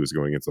 Granted, he was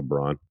going against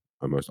LeBron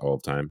almost all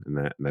the time, and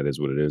that is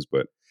what it is.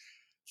 But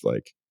it's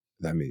like,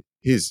 I mean,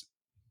 his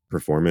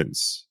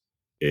performance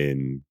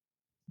in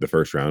the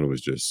first round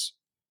was just,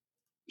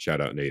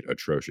 shout out Nate,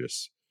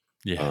 atrocious.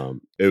 Yeah.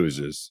 It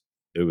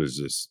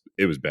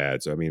was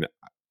bad. So I mean,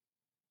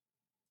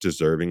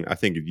 deserving. I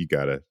think you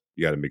gotta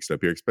mix it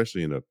up here,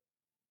 especially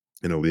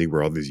in a league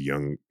where all these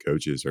young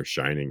coaches are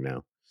shining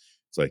now.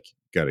 It's like,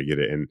 gotta get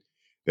it. And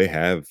they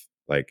have,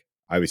 like,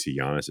 obviously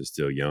Giannis is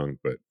still young,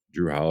 but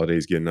Drew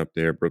Holiday's getting up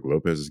there. Brooke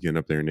Lopez is getting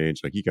up there in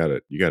age. Like, you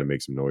gotta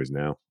make some noise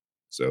now.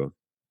 So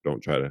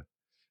don't try to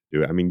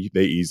do it. I mean,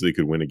 they easily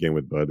could win again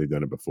with Bud. They've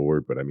done it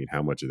before, but I mean,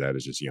 how much of that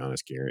is just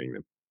Giannis carrying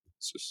them?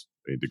 It's just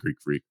the Greek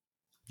freak.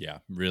 Yeah.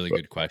 Really But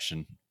good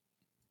question.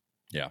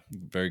 Yeah.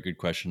 Very good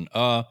question.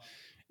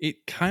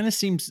 It kind of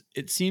seems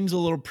a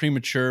little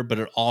premature, but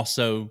it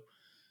also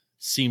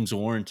seems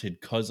warranted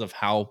because of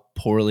how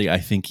poorly I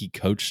think he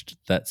coached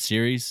that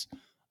series.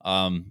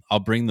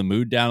 I'll bring the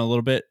mood down a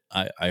little bit.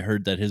 I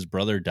heard that his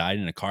brother died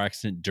in a car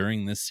accident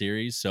during this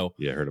series, so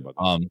yeah, I heard about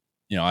this.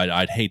 um,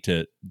 I'd hate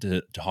to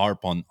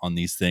harp on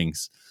these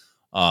things.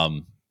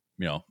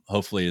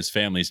 Hopefully his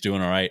family's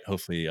doing all right.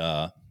 Hopefully,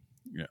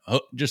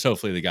 just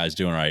hopefully the guy's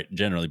doing all right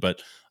generally.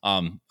 But I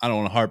don't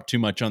want to harp too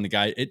much on the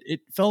guy.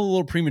 It felt a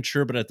little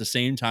premature, but at the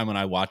same time, when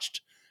I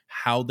watched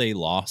how they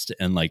lost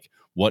and like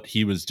what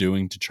he was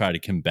doing to try to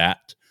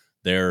combat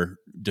their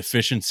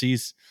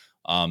deficiencies,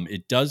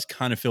 it does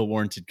kind of feel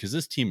warranted because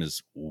this team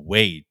is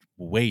way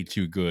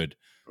too good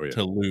Oh yeah,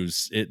 to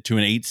lose it to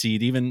an 8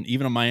 seed, even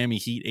a Miami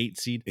Heat 8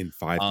 seed. in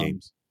 5 Um,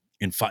 games.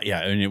 in five, yeah,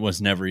 and it was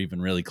never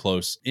even really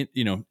close.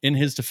 In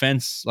his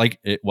defense, like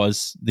it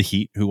was the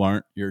Heat, who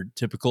aren't your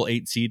typical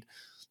 8 seed.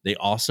 They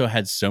also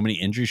had so many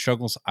injury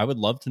struggles. I would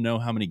love to know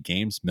how many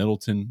games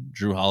Middleton,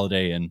 Drew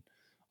Holiday, and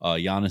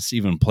Giannis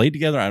even played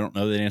together. I don't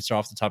know the answer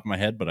off the top of my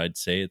head, but I'd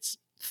say it's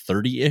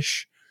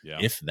 30-ish, Yeah.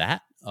 if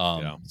that.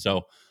 Yeah.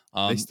 So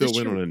They still this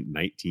went year, on a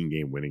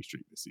 19-game winning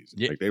streak this season.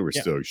 yeah, Like, they were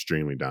yeah. still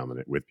extremely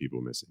dominant with people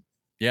missing.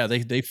 Yeah,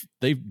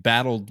 they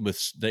battled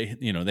with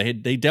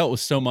they dealt with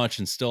so much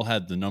and still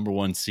had the number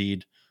 1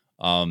 seed.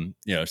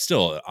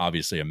 Still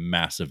obviously a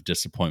massive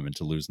disappointment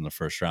to lose in the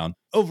first round.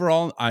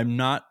 Overall, I'm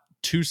not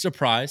too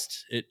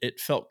surprised. It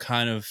felt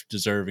kind of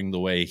deserving the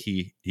way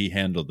he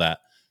handled that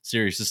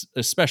series,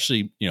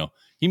 especially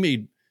he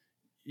made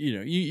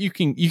you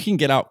can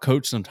get out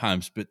coached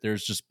sometimes, but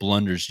there's just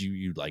blunders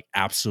you like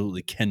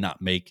absolutely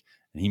cannot make,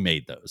 and he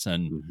made those.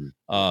 And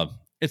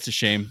it's a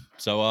shame.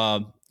 So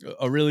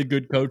a really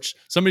good coach.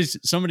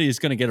 Somebody is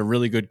going to get a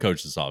really good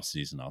coach this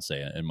offseason, I'll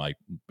say, in Mike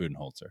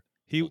Budenholzer.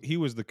 He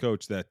was the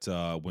coach that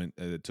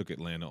took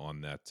Atlanta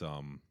on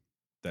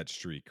that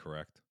streak,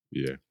 correct?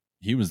 Yeah.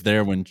 He was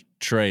there when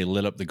Trey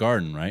lit up the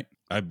Garden, right?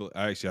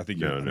 Actually, I think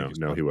you're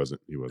No, he wasn't.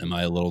 He wasn't. Am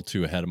I a little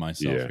too ahead of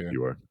myself Yeah, here?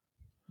 you are.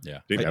 Yeah.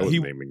 I think that was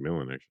Nate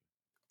McMillan,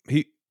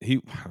 actually.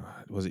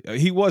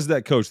 He was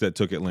that coach that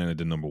took Atlanta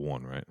to number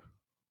 1, right?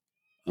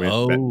 He's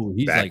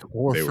like they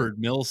were- Horford,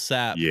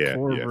 Millsap, Yeah,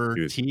 Korver,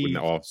 He was when Teague.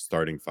 the all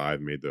starting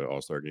 5 made the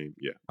All-Star game.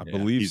 Yeah, I Yeah.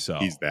 believe so.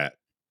 he's that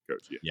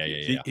coach. Yeah.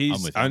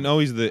 He's. I know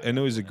he's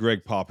a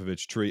Greg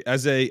Popovich tree.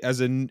 As a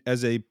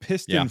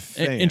Piston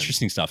fan,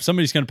 interesting stuff.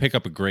 Somebody's going to pick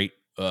up a great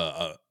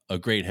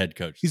head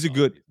coach. He's a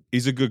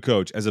good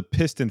coach. As a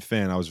Piston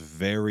fan, I was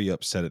very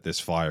upset at this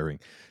firing.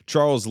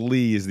 Charles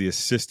Lee is the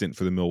assistant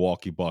for the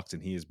Milwaukee Bucks,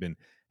 and he has been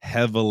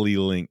heavily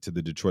linked to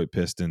the Detroit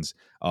Pistons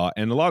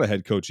and a lot of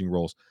head coaching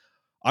roles.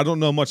 I don't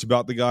know much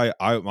about the guy.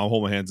 I'll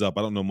hold my hands up.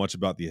 I don't know much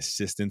about the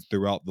assistants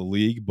throughout the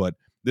league, but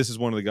this is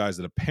one of the guys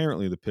that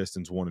apparently the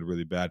Pistons wanted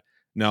really bad.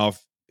 Now, if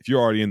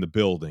you're already in the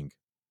building,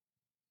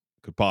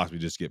 could possibly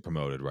just get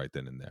promoted right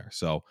then and there.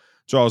 So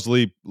Charles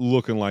Lee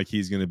looking like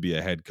he's going to be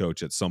a head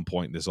coach at some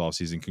point in this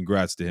offseason.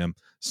 Congrats to him.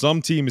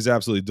 Some team is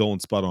absolutely dull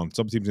and spot on.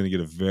 Some team's going to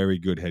get a very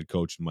good head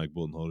coach in Mike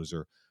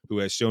Budenholzer, who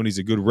has shown he's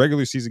a good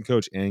regular season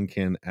coach and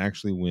can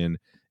actually win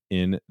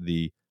in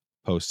the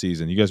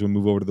postseason. You guys want to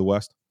move over to the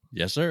West?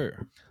 Yes, sir.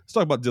 Let's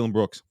talk about Dillon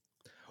Brooks.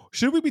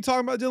 Should we be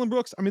talking about Dillon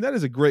Brooks? I mean, that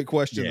is a great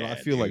question that I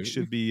feel like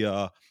should be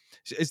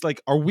it's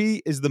like,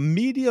 is the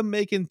media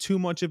making too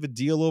much of a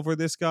deal over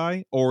this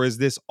guy, or is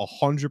this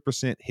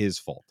 100% his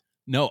fault?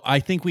 No, I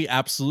think we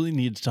absolutely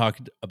need to talk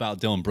about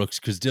Dillon Brooks,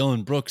 because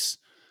Dillon Brooks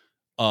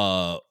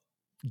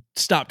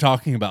stop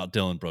talking about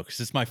Dillon Brooks.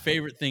 It's my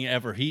favorite thing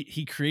ever.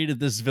 He created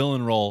this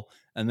villain role,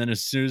 and then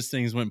as soon as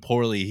things went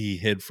poorly, he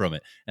hid from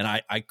it. And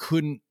I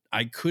couldn't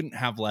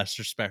have less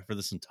respect for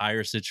this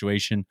entire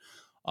situation.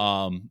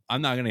 I'm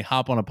not going to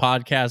hop on a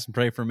podcast and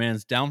pray for a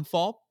man's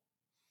downfall,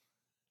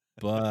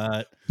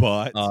 but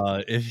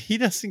if he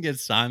doesn't get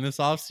signed this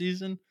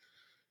offseason,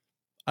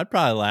 I'd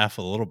probably laugh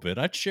a little bit.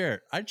 I'd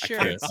share a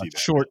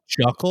short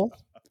chuckle.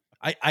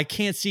 I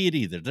can't see it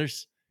either.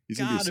 There's He's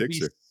gonna be a got to be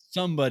Sixer,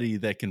 somebody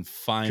that can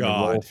find a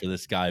role God. for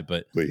this guy,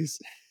 but please.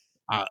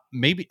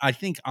 maybe I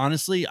think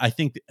honestly,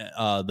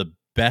 the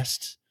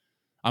best.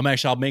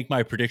 I'll make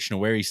my prediction of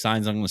where he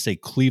signs. I'm going to say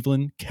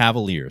Cleveland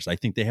Cavaliers. I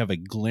think they have a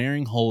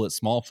glaring hole at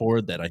small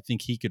forward that I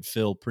think he could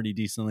fill pretty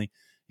decently.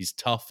 He's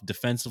tough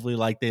defensively,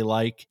 like they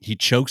like. He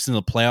chokes in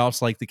the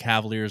playoffs, like the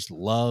Cavaliers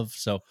love.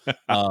 So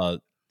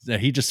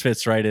he just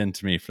fits right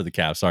into me for the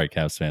Cavs. Sorry,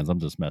 Cavs fans, I'm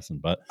just messing,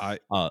 but I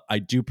I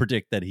do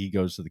predict that he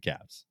goes to the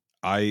Cavs.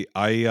 I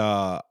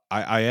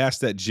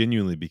asked that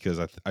genuinely because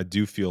I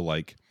do feel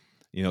like,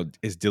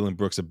 is Dylan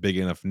Brooks a big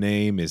enough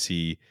name? Is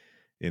he,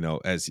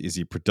 is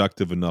he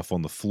productive enough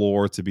on the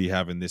floor to be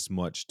having this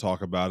much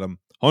talk about him?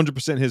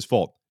 100% his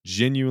fault.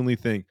 Genuinely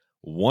think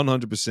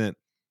 100%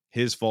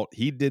 his fault.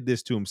 He did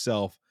this to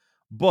himself.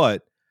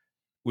 But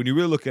when you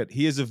really look at,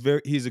 he's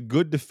a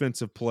good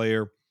defensive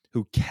player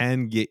who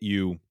can get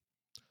you,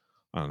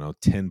 I don't know,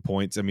 10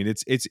 points. I mean,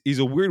 he's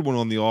a weird one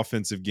on the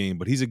offensive game,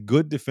 but he's a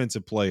good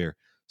defensive player.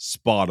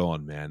 Spot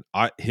on, man.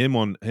 Him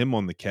on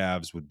the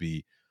Cavs would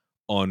be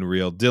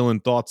unreal.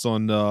 Dylan, thoughts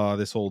on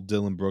this whole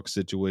Dylan Brooks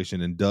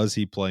situation, and does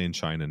he play in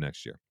China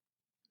next year?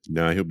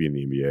 No, he'll be in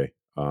the NBA.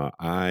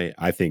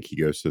 I think he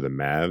goes to the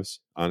Mavs,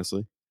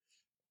 honestly,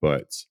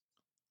 but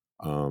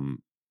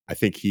I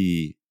think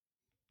he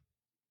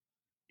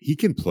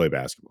can play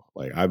basketball.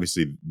 Like,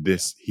 obviously,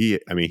 he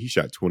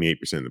shot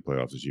 28% in the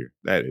playoffs this year.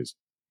 That is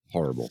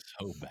horrible.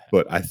 So bad.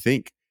 But I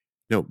think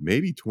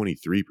maybe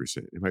 23%.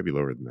 It might be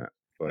lower than that.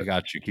 But I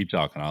got you. Keep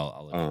talking.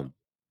 I'll let you know.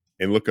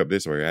 And look up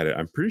this while you're at it.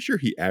 I'm pretty sure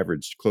he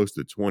averaged close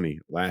to 20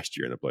 last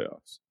year in the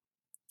playoffs.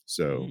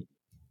 So,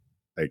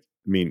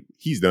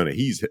 he's done it.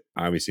 He's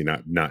obviously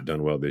not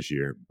done well this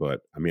year,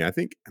 but I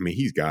think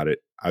he's got it.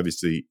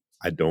 Obviously,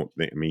 I don't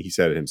think. He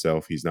said it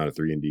himself. He's not a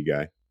 3-and-D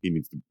guy. He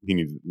needs.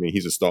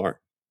 He's a star.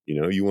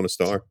 You want a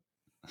star?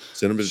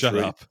 Send him to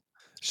Detroit.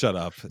 Shut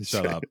up.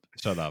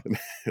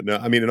 No,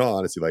 in all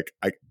honesty,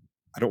 I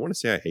don't want to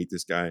say I hate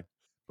this guy,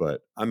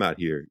 but I'm out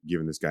here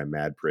giving this guy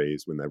mad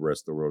praise when the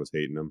rest of the world is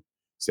hating him,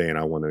 saying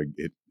I want to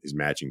get his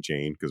matching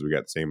chain because we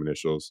got the same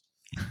initials,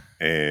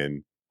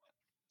 and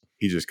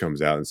he just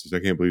comes out and says, "I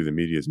can't believe the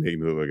media is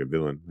making me look like a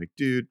villain." Like,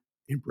 dude,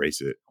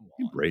 embrace it.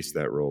 Embrace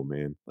that role,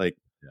 man.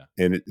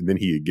 And then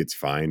he gets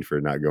fined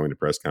for not going to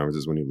press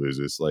conferences when he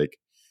loses. Like,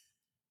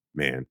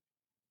 man,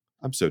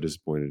 I'm so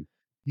disappointed.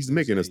 He's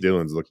making us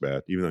Dylans look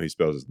bad, even though he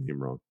spells his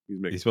name wrong.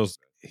 He spells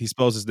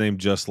his name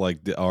just like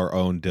our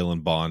own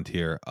Dylan Bond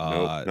here.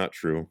 Nope, not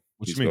true.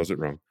 He spells it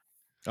wrong.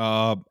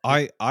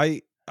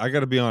 I got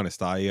to be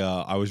honest.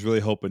 I was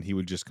really hoping he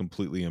would just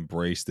completely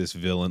embrace this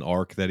villain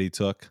arc that he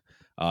took.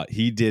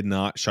 He did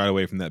not shy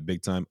away from that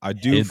big time. I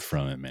do hid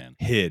from it, man.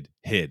 Hid.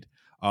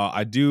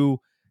 I do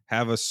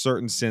have a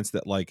certain sense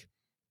that, like,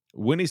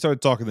 when he started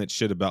talking that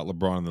shit about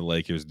LeBron and the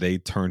Lakers, they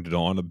turned it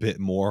on a bit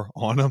more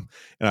on him.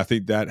 And I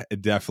think that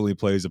it definitely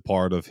plays a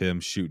part of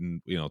him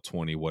shooting,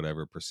 20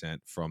 whatever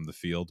 % from the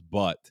field.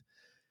 But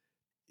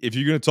if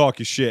you're going to talk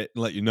your shit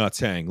and let your nuts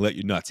hang,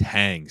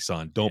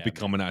 son. Don't be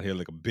coming out here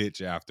like a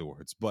bitch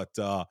afterwards. But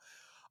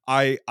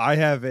I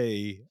have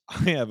a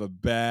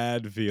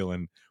bad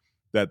feeling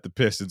that the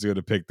Pistons are going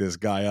to pick this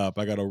guy up.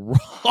 I got a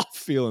raw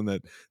feeling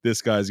that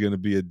this guy's going to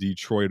be a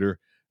Detroiter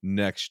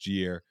next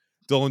year.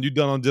 Dolan, you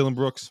done on Dylan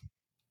Brooks?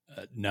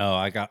 No,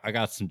 I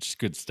got some just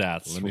good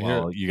stats. Let me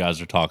hear it. You guys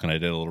are talking, I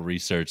did a little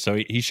research. So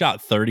he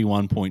shot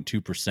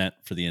 31.2%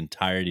 for the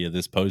entirety of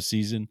this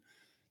postseason.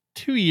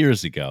 2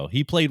 years ago,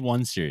 he played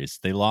one series.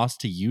 They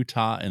lost to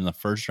Utah in the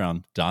first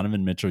round.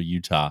 Donovan Mitchell,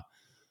 Utah.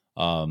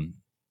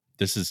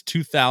 This is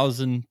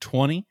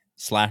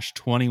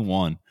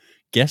 2020/21.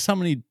 Guess how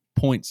many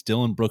points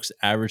Dylan Brooks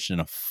averaged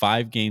in a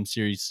 5-game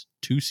series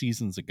 2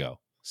 seasons ago?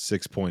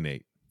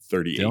 6.8.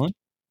 38. Dylan?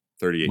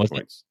 38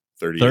 points.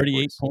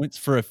 38 points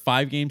for a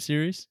 5-game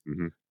series?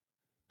 Mm-hmm.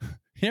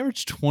 He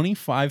averaged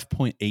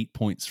 25.8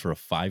 points for a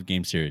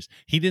 5-game series.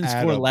 He didn't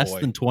score less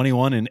than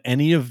 21 in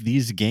any of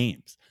these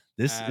games.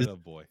 This is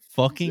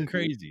fucking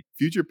crazy.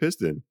 Future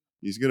Piston.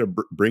 He's going to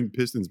bring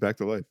Pistons back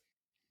to life.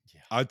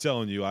 Yeah. I'm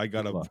telling you, I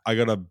got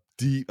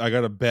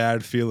a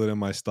bad feeling in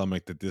my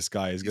stomach that this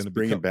guy is going to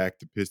bring back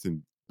the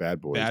Piston bad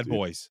boys. Bad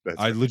boys.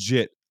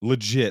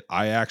 Legit.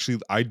 I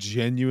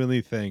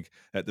genuinely think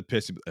that the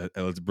Pistons,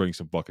 let's bring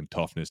some fucking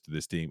toughness to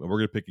this team, and we're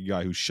gonna pick a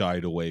guy who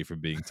shied away from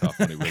being tough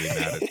when it really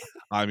matters.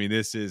 I mean,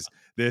 this is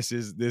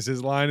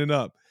lining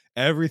up.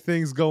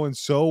 Everything's going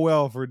so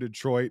well for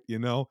Detroit.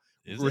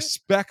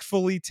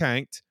 Respectfully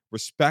tanked.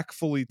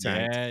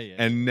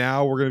 And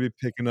now we're gonna be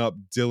picking up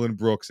Dylan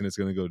Brooks, and it's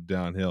gonna go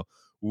downhill.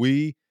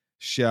 We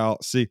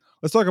shall see.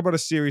 Let's talk about a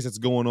series that's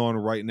going on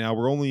right now.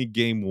 We're only in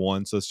game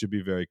 1, so this should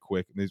be very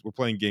quick. We're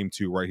playing game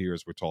 2 right here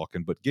as we're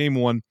talking. But game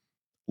 1,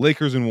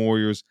 Lakers and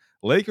Warriors.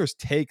 Lakers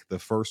take the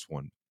first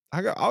one.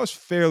 I was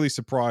fairly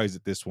surprised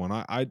at this one.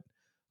 I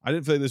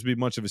didn't feel like this would be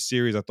much of a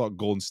series. I thought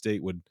Golden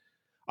State would.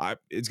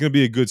 It's going to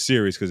be a good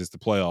series because it's the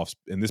playoffs,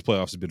 and this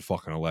playoffs has been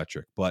fucking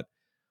electric. But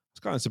I was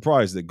kind of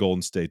surprised that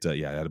Golden State.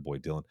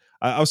 Attaboy, Dylan.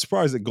 I was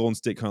surprised that Golden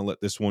State kind of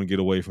let this one get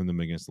away from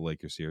them against the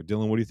Lakers here.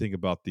 Dylan, what do you think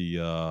about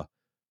the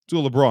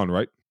go LeBron,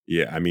 right?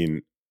 Yeah, I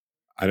mean,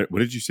 what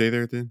did you say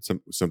there then?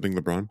 Something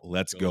LeBron?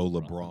 Let's Go go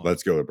LeBron. LeBron.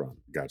 Let's go LeBron.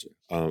 Gotcha.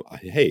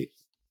 Hey,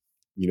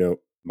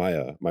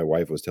 my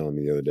wife was telling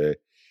me the other day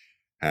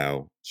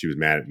how she was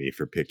mad at me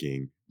for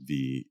picking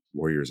the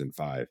Warriors in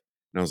 5.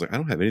 And I was like, I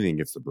don't have anything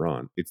against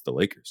LeBron. It's the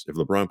Lakers. If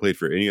LeBron played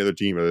for any other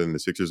team other than the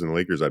Sixers and the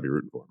Lakers, I'd be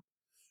rooting for him.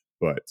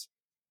 But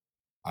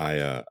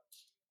I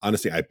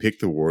honestly, I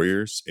picked the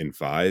Warriors in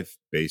 5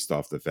 based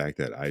off the fact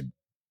that I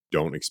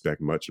don't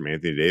expect much from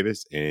Anthony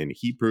Davis, and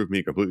he proved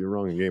me completely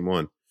wrong in game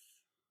 1.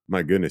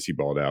 My goodness, he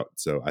balled out.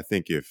 So I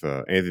think if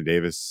Anthony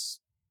Davis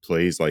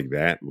plays like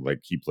that,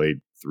 like he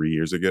played 3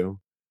 years ago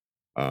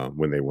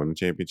when they won the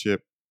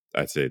championship,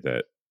 I'd say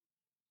that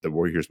the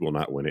Warriors will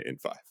not win it in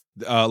 5.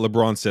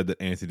 LeBron said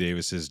that Anthony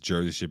Davis's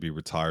jersey should be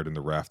retired in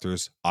the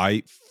rafters.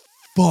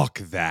 Fuck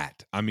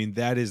that. I mean,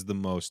 that is the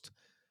most.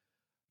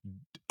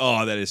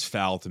 Oh, that is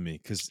foul to me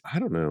because I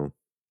don't know.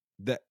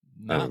 that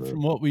Not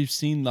from what we've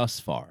seen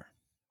thus far.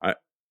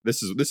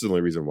 This is the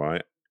only reason why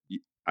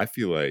I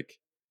feel like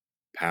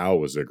Powell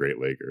was a great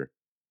Laker,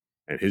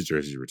 and his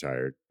jersey's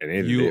retired, and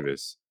Anthony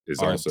Davis is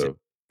also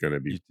going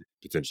to be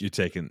potentially.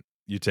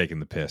 You taking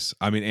the piss.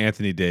 I mean,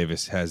 Anthony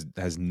Davis has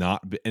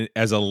not been,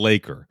 as a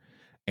Laker.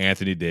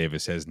 Anthony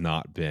Davis has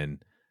not been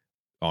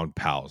on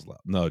Powell's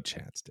level. No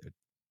chance, dude.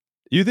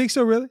 You think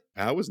so, really?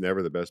 Powell was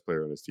never the best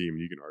player on his team.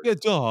 You can argue.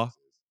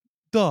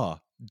 Yeah,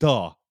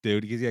 duh,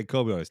 dude, because he had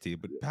Kobe on his team.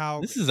 But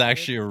Powell. This is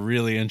actually a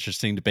really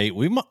interesting debate.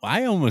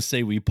 I almost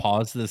say we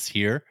pause this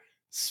here,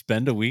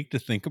 spend a week to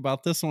think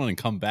about this one, and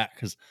come back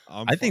because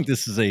I think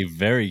this is a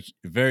very,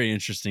 very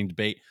interesting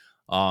debate.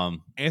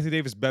 Anthony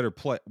Davis better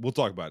play. We'll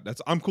talk about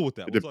it. I'm cool with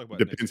that. We'll talk about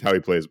it. Depends how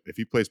he plays. If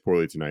he plays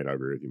poorly tonight, I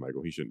agree with you,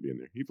 Michael. He shouldn't be in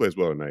there. He plays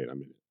well tonight.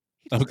 I'm in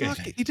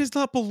it. He does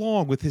not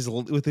belong with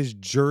his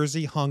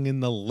jersey hung in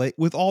the lake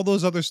with all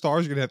those other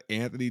stars. You're gonna have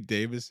Anthony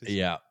Davis.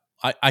 Yeah,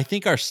 I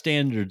think our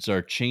standards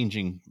are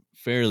changing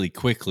fairly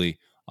quickly.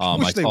 I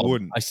wish they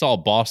wouldn't. I saw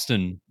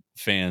Boston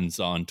fans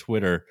on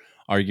Twitter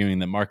arguing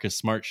that Marcus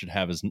Smart should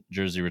have his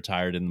jersey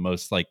retired in the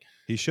most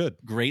he should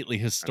greatly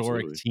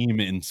historic team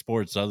in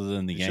sports other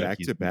than the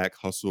Yankees. Back-to-back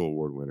Hustle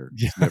Award winner.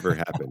 It's never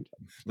happened.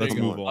 Let's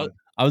move on.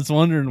 I was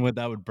wondering when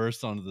that would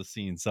burst onto the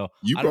scene. So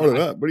you brought it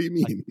up. What do you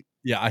mean?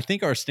 I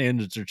think our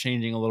standards are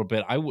changing a little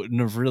bit. I wouldn't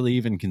have really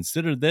even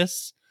considered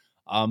this,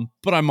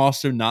 but I'm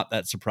also not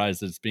that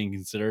surprised that it's being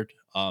considered.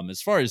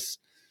 As far as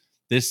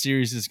this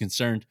series is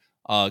concerned,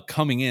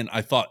 coming in,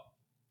 I thought,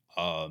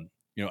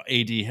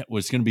 AD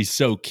was going to be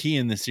so key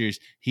in this series.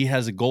 He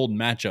has a golden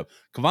matchup.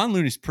 Kevon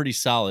Looney's pretty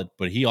solid,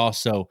 but he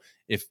also,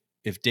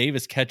 if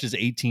Davis catches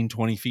 18,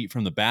 20 feet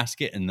from the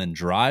basket and then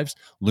drives,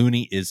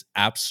 Looney is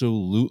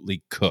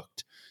absolutely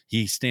cooked.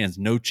 He stands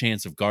no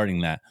chance of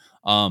guarding that.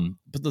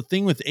 But the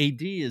thing with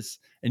AD is,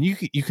 and you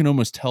can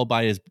almost tell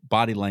by his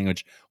body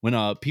language,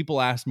 when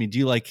people ask me, do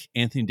you like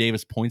Anthony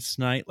Davis points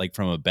tonight, like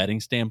from a betting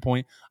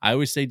standpoint, I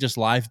always say just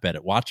live bet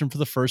it. Watch him for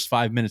the first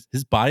 5 minutes.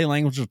 His body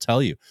language will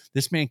tell you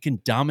this man can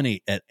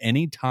dominate at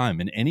any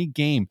time in any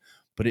game,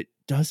 but it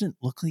doesn't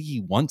look like he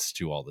wants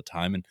to all the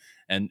time.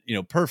 And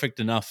perfect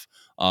enough.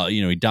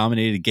 He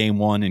dominated game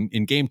 1 and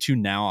in game 2.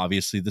 Now,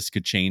 obviously, this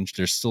could change.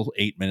 There's still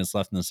 8 minutes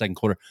left in the second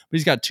quarter, but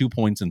he's got 2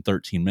 points in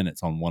 13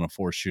 minutes on 1 of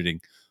 4 shooting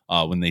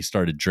when they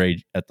started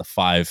Dre at the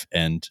 5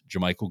 and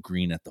JaMychal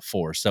Green at the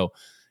 4. So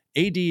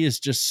AD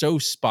is just so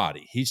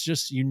spotty. He's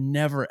just, you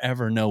never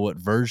ever know what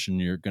version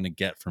you're going to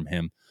get from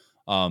him.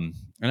 And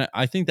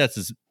I think that's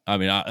his.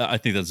 I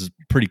think that's his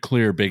pretty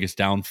clear biggest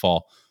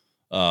downfall.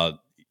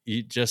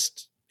 He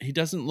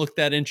doesn't look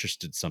that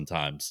interested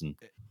sometimes, and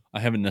I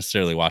haven't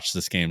necessarily watched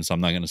this game, so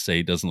I'm not going to say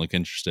he doesn't look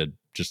interested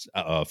just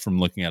from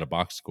looking at a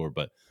box score.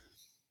 But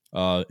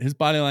his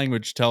body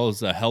language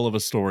tells a hell of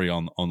a story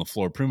on the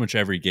floor pretty much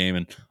every game,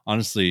 and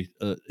honestly,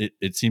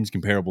 it seems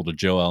comparable to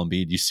Joel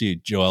Embiid. You see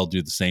Joel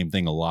do the same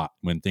thing a lot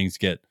when things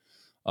get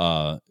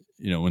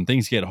when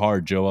things get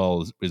hard.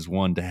 Joel is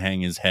one to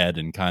hang his head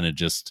and kind of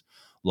just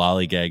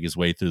lollygag his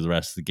way through the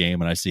rest of the game,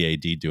 and I see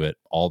AD do it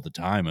all the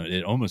time.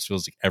 It almost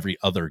feels like every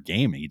other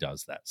game he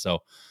does that. So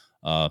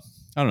I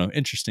don't know,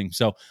 interesting.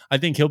 So I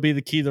think he'll be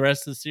the key the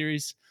rest of the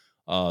series.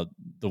 The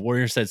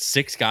Warriors had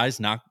 3 guys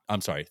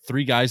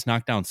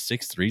knocked down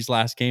 6 threes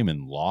last game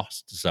and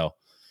lost. So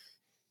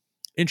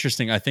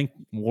interesting. I think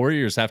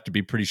Warriors have to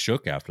be pretty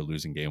shook after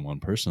losing game 1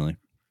 personally.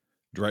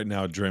 Right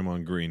now,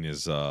 Draymond Green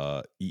is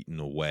eating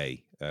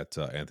away at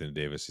Anthony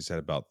Davis. He's had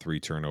about 3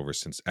 turnovers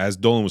since. As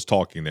Dolan was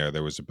talking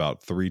there was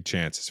about 3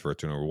 chances for a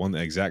turnover. 1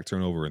 exact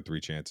turnover and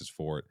 3 chances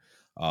for it.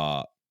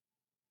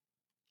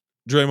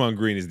 Draymond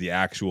Green is the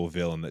actual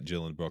villain that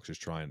Dillon Brooks is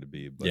trying to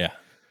be. But yeah.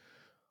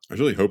 I was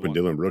really hoping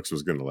Dillon Brooks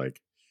was going to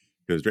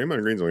because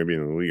Draymond Green's only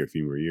been in the league a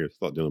few more years. I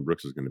thought Dillon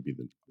Brooks was going to be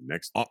the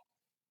next.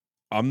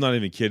 I'm not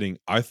even kidding.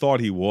 I thought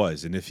he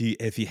was, and if he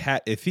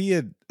had,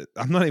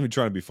 I'm not even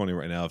trying to be funny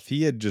right now. If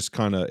he had just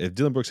if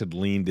Dillon Brooks had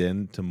leaned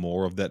into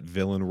more of that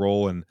villain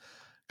role and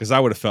because I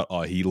would have felt,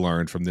 oh, he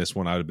learned from this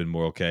one. I would have been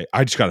more okay.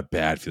 I just got a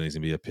bad feeling he's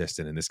gonna be a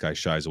Piston, and this guy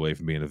shies away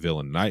from being a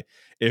villain. And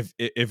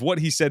if what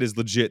he said is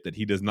legit, that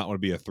he does not want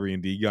to be a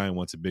 3-and-D guy and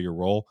wants a bigger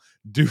role,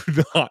 do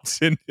not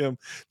send him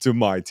to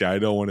my team. I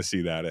don't want to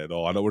see that at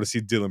all. I don't want to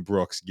see Dylan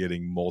Brooks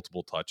getting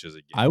multiple touches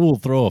again. I will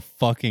throw a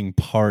fucking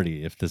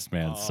party if this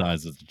man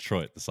signs with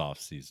Detroit this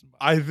offseason.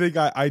 I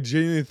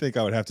genuinely think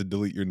I would have to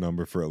delete your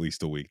number for at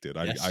least a week, dude.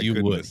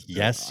 You would.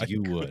 Yes,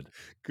 you would.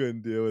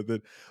 Couldn't deal with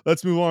it.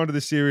 Let's move on to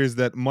the series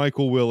that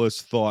Michael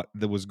Willis thought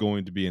that was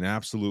going to be an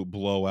absolute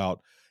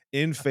blowout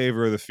in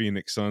favor of the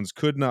Phoenix Suns.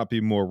 Could not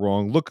be more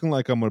wrong. Looking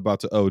like I'm about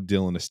to owe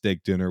Dylan a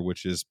steak dinner,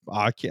 which is,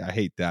 I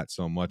hate that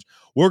so much.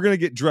 We're going to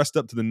get dressed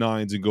up to the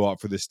nines and go out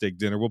for this steak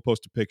dinner. We'll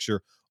post a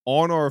picture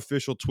on our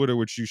official Twitter,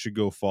 which you should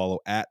go follow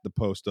at the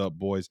Post Up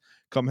Boys.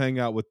 Come hang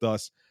out with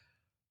us.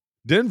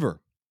 Denver,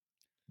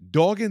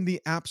 dogging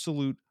the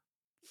absolute,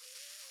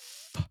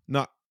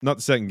 not the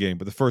second game,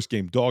 but the first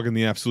game, dogging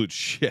the absolute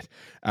shit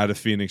out of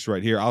Phoenix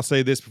right here. I'll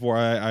say this before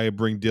I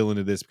bring Dylan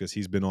to this, because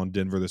he's been on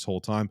Denver this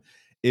whole time.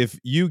 If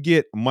you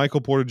get Michael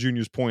Porter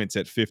Jr.'s points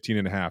at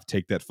 15.5,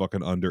 take that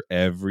fucking under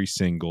every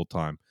single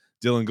time.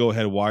 Dylan, go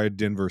ahead. Why are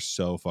Denver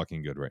so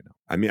fucking good right now?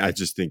 I mean, I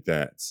just think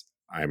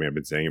I've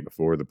been saying it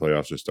before. The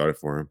playoffs just started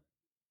for him.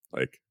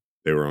 Like,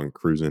 they were on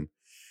cruising.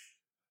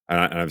 And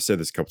I've said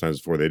this a couple times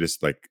before. They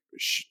just, like,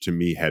 to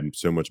me, had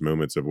so much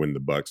moments of when the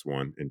Bucks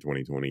won in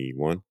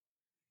 2021.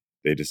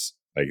 They just,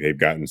 like, they've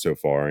gotten so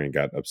far and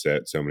got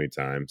upset so many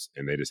times,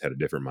 and they just had a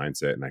different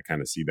mindset. And I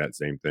kind of see that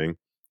same thing.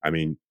 I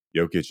mean,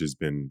 Jokic has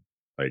been,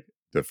 like,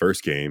 the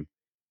first game,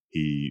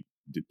 he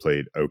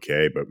played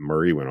okay, but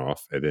Murray went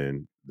off. And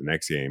then the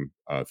next game,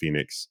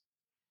 Phoenix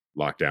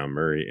locked down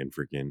Murray, and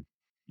freaking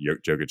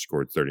Jokic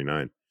scored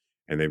 39.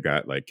 And they've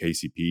got, like,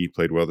 KCP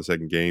played well the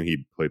second game.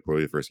 He played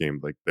poorly the first game.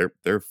 Like,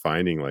 they're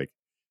finding, like,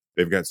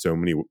 they've got so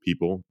many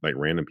people, like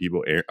random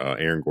people.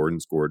 Aaron Gordon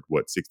scored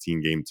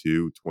 16 game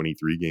 2,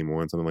 23 game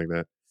 1, something like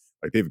that.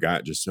 Like, they've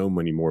got just so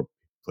many more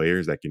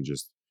players that can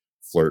just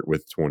flirt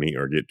with 20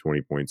 or get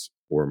 20 points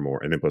or more.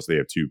 And then plus they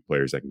have 2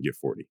 players that can get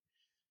 40.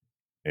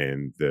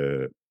 And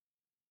the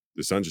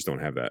Suns just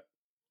don't have that.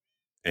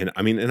 And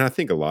I mean, and I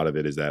think a lot of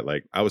it is that,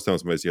 like, I was telling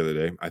somebody the other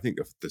day, I think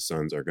the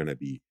Suns are going to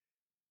be,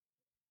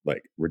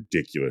 like,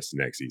 ridiculous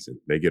next season.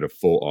 They get a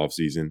full off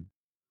season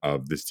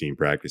of this team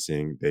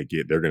practicing. They're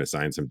going to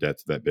sign some depth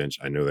to that bench.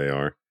 I know they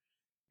are.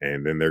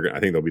 And then I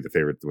think they'll be the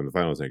favorite to win the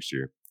finals next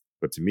year.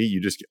 But to me,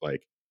 you just get,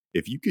 like,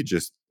 if you could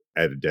just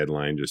at a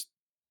deadline, just,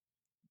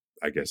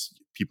 I guess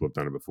people have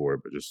done it before,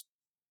 but just,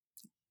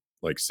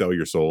 like, sell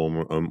your soul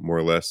more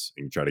or less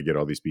and try to get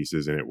all these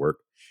pieces and it work.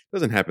 It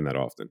doesn't happen that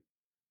often.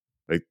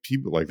 Like,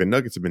 people, like the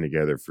Nuggets have been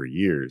together for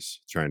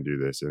years trying to do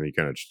this, and they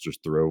kind of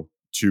just throw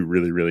 2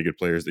 really, really good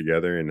players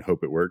together and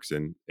hope it works.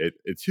 And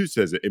it's who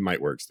says it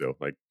might work still.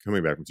 Like,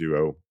 coming back from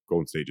 2-0,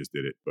 Golden State just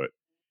did it, but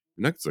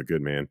the Nuggets are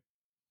good, man.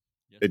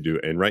 Yes. They do.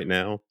 And right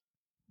now,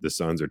 the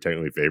Suns are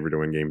technically favored to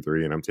win Game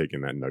 3, and I'm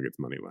taking that Nuggets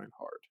money line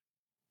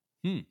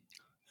hard.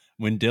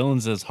 When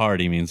Dylan says hard,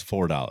 he means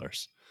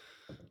 $4.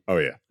 Oh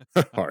yeah,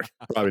 hard.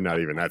 Probably not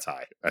even. That's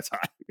high. That's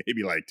high.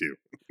 Maybe like 2.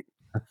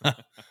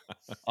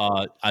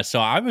 So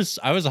I was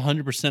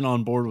 100%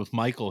 on board with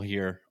Michael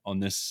here on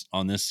this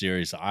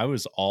series. I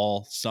was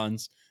all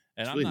Suns,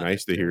 and it's really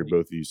nice to hear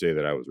both of you say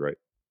that I was right.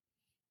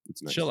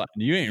 It's nice. Chill out.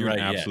 You ain't You're right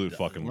an absolute yet.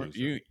 fucking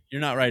loser.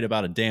 You're not right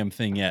about a damn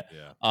thing yet.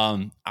 Yeah.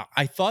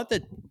 I thought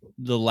that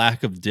the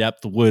lack of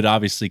depth would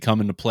obviously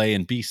come into play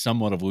and be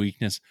somewhat of a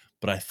weakness,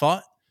 but I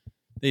thought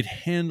they'd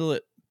handle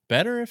it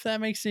better, if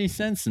that makes any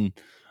sense. And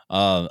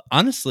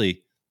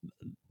honestly,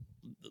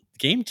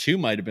 Game 2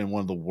 might have been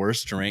one of the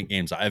worst Durant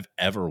games I've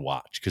ever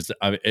watched, because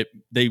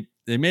they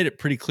made it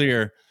pretty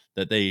clear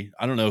that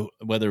I don't know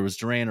whether it was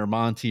Durant or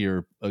Monty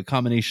or a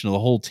combination of the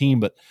whole team,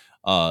 but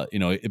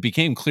it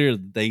became clear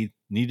that they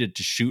needed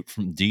to shoot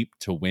from deep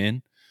to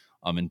win.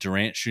 And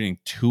Durant shooting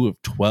 2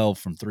 of 12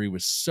 from 3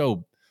 was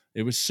so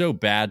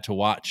bad to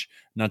watch.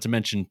 Not to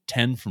mention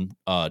 10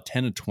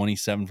 of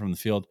 27 from the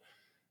field.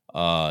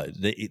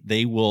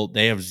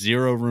 They have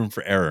zero room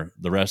for error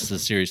the rest of the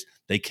series.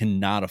 They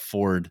cannot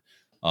afford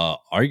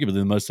arguably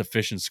the most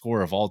efficient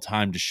scorer of all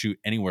time to shoot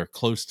anywhere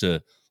close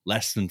to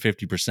less than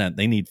 50%.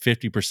 They need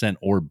 50%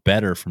 or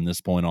better from this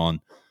point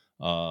on.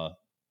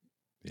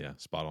 Yeah,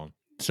 spot on.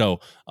 So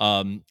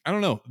I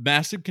don't know.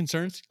 Massive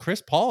concerns.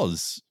 Chris Paul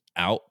is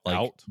out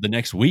the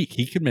next week.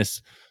 He could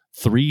miss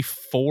 3,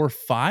 4,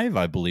 5,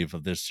 I believe,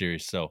 of this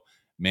series. So,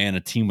 man,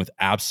 a team with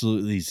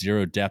absolutely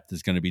zero depth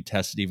is going to be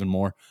tested even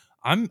more.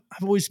 I've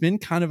always been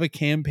kind of a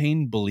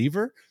campaign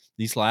believer.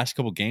 These last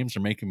couple games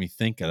are making me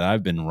think that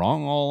I've been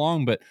wrong all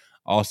along, but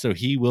also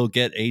he will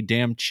get a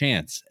damn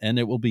chance, and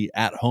it will be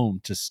at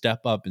home to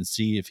step up and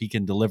see if he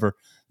can deliver.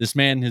 This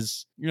man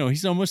he's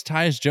almost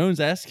Tyus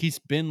Jones-esque. He's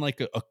been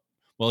like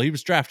he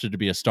was drafted to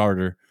be a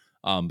starter,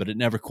 but it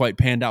never quite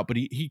panned out. But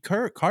he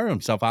carved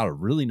himself out a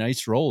really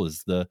nice role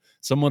as the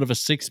somewhat of a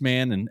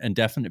 6-man and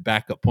definite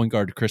backup point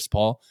guard to Chris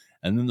Paul.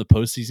 And then the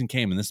postseason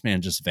came, and this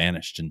man just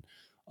vanished. And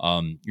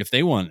if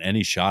they want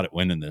any shot at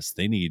winning this,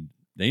 they need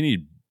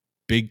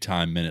big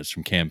time minutes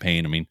from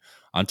campaign. I mean,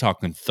 I'm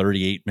talking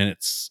 38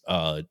 minutes,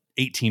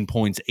 18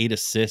 points, 8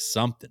 assists,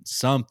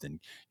 something.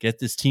 Get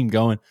this team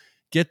going.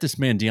 Get this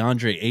man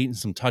DeAndre Ayton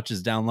some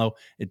touches down low.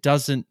 It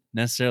doesn't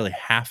necessarily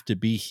have to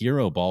be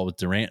hero ball with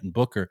Durant and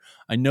Booker.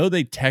 I know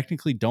they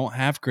technically don't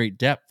have great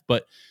depth,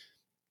 but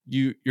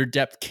your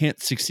depth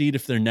can't succeed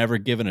if they're never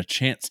given a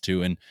chance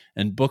to.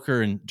 And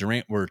Booker and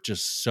Durant were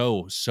just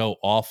so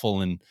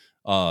awful, and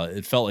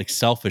it felt like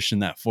selfish in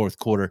that fourth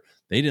quarter.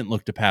 They didn't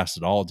look to pass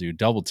at all, dude.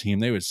 Double team,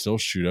 they would still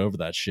shoot over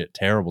that shit.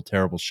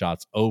 Terrible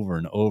shots over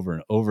and over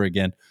and over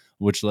again,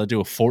 which led to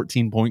a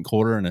 14-point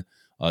quarter and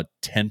a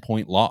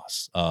 10-point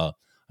loss. I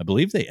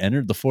believe they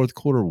entered the fourth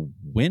quarter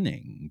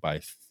winning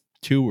by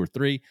 2 or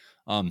 3.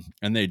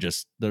 And they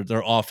just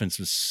their offense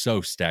was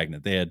so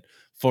stagnant. They had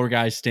 4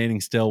 guys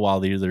standing still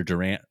while either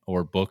Durant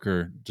or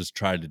Booker just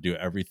tried to do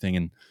everything.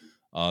 And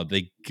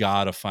they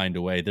gotta find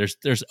a way.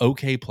 There's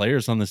okay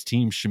players on this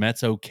team.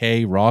 Shamet's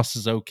okay, Ross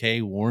is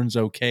okay, Warren's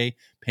okay,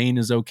 Payne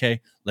is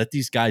okay. Let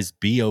these guys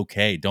be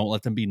okay. Don't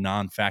let them be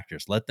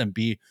non-factors. Let them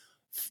be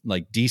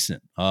like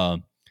decent.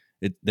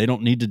 They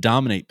don't need to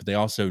dominate, but they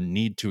also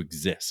need to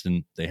exist,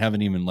 and they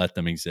haven't even let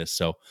them exist.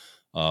 So,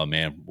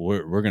 man,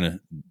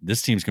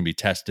 this team's gonna be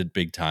tested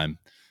big time.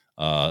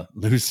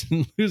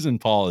 Losing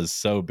Paul is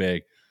so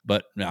big,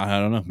 but I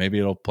don't know. Maybe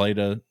it'll play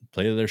to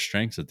their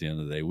strengths at the end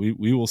of the day.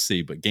 We will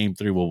see. But Game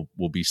 3 will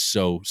be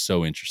so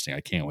interesting.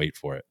 I can't wait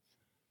for it.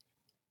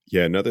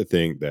 Yeah, another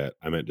thing that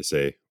I meant to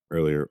say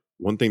earlier,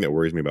 one thing that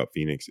worries me about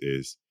Phoenix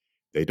is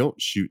they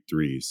don't shoot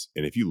threes.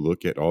 And if you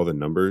look at all the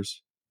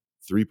numbers,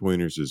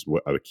 3-pointers is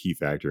a key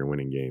factor in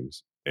winning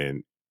games.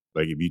 And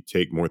like if you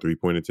take more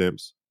 3-point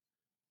attempts,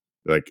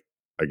 like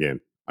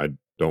again, I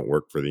don't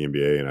work for the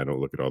NBA and I don't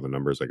look at all the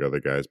numbers like other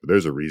guys, but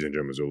there's a reason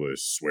Joe Mazzulla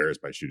swears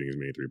by shooting as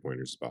many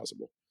 3-pointers as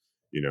possible.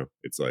 You know,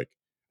 it's like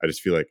I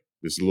just feel like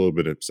there's a little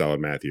bit of solid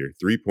math here.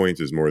 3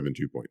 points is more than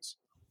 2 points.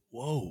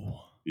 Whoa.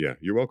 Yeah,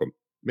 you're welcome.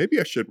 Maybe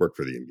I should work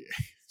for the NBA.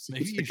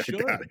 Maybe you like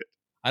should.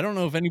 I don't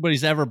know if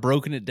anybody's ever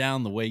broken it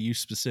down the way you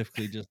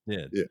specifically just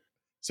did. Yeah.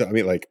 So I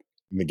mean, like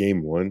in the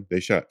game 1, they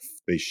shot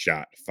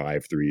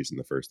 5 threes in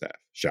the first half.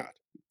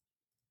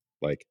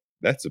 Like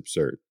that's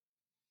absurd.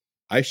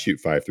 I shoot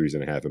 5 threes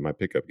and a half in my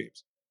pickup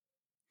games.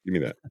 Give me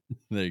that.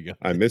 There you go.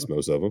 I miss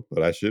most of them,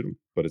 but I shoot them.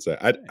 But it's like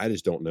I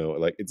just don't know.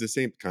 Like it's the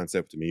same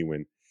concept to me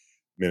when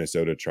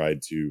Minnesota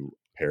tried to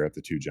pair up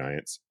the 2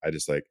 giants. I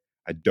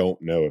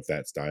don't know if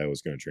that style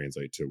is going to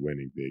translate to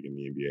winning big in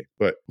the NBA,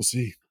 but we'll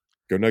see.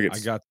 Go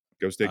Nuggets.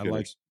 Go steak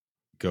dinners.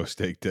 Go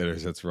steak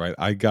dinners. That's right.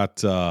 I got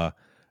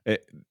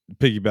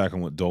piggyback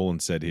on what Dolan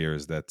said here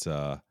is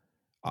that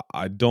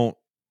I don't.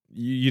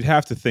 You'd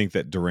have to think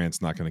that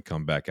Durant's not going to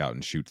come back out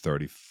and shoot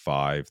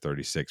 35,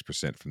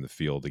 36% from the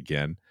field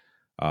again.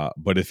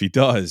 But if he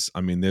does,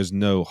 I mean, there's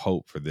no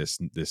hope for this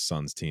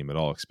Suns team at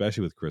all,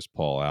 especially with Chris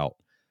Paul out.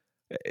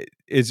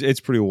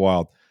 It's pretty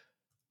wild.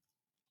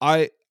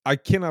 I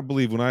cannot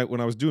believe when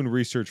I was doing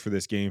research for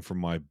this game for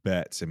my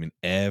bets. I mean,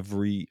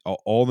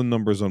 all the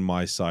numbers on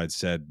my side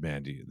said,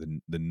 man,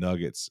 the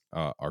Nuggets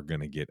are going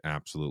to get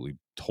absolutely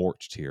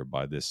torched here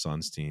by this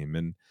Suns team.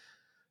 And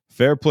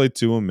fair play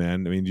to him,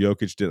 man. I mean,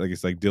 Jokic did, like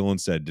it's like Dylan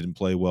said, didn't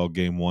play well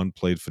game 1,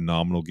 played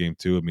phenomenal game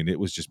 2. I mean, it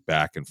was just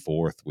back and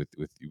forth with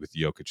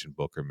Jokic and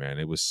Booker, man.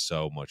 It was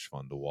so much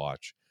fun to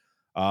watch.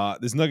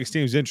 This Nuggets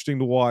team is interesting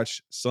to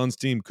watch. Suns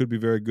team could be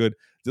very good.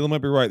 Dylan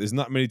might be right. There's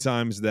not many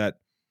times that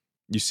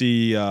you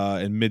see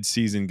in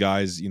mid-season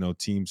guys,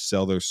 teams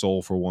sell their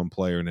soul for one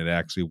player and it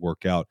actually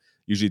work out.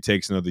 Usually it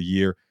takes another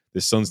year.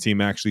 This Suns team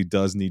actually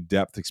does need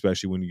depth,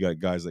 especially when you got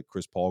guys like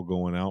Chris Paul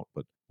going out.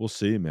 But we'll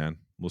see, man.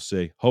 We'll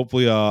see.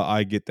 Hopefully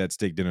I get that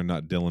steak dinner,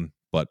 not Dylan,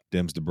 but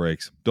dims the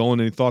brakes.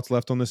 Dolan, any thoughts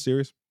left on this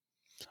series?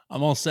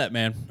 I'm all set,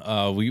 man.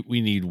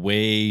 We need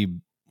way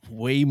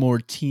more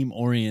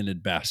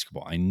team-oriented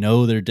basketball. I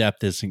know their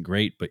depth isn't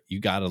great, but you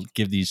got to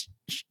give these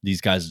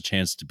guys a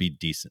chance to be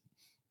decent.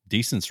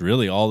 Decent's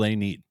really all they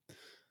need.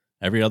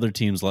 Every other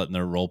team's letting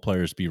their role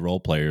players be role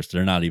players.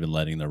 They're not even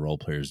letting their role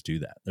players do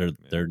that. They're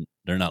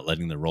not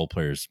letting their role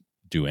players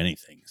do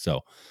anything.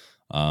 So,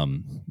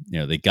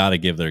 they got to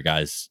give their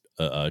guys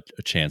a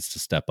chance to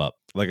step up.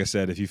 Like I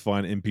said, if you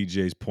find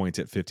MPJ's points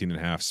at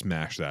 15.5,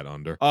 smash that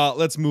under.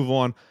 Let's move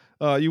on.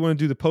 You want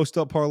to do the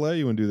post-up parlay?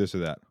 You want to do this or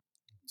that?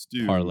 Let's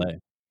do parlay.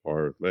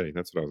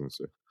 That's what I was going to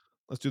say.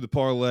 Let's do the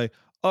parlay.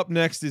 Up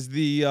next is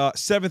the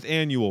 7th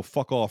annual,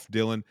 fuck off,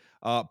 Dylan,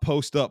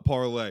 post-up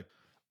parlay.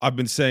 I've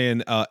been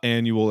saying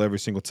annual every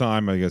single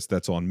time. I guess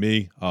that's on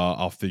me.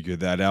 I'll figure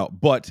that out.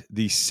 But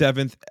the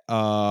 7th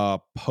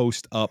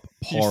post-up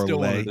parlay. You still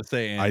wanted to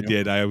say annual. I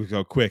did. I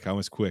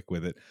was quick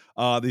with it.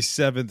 The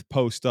 7th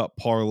post-up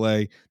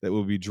parlay that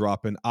will be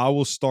dropping. I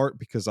will start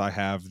because I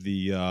have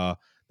the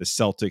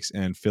Celtics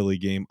and Philly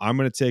game. I'm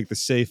going to take the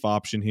safe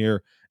option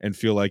here and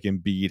feel like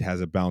Embiid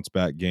has a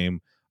bounce-back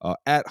game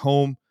at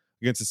home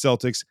against the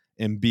Celtics.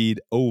 Embiid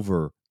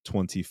over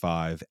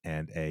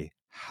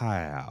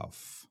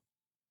 25.5.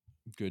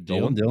 Good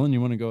deal. Dylan, you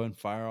want to go and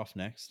fire off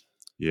next?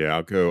 Yeah,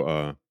 I'll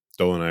go.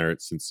 Dolan and I are,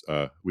 since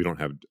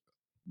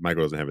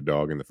Michael doesn't have a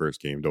dog in the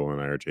first game, Dolan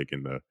and I are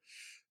taking the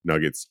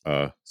Nuggets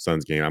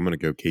Suns game. I'm going to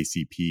go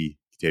KCP,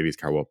 Kentavious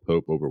Caldwell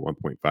Pope over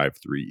 1.5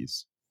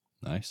 threes.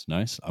 Nice.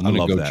 I'm I going to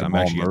love go that. I'm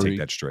Jamal actually going to take Murray.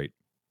 that straight.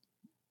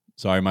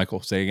 Sorry,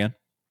 Michael. Say again.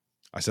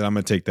 I said I'm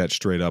going to take that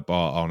straight up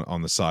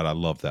on the side. I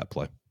love that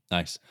play.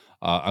 Nice.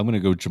 I'm going to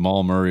go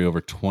Jamal Murray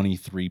over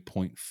 23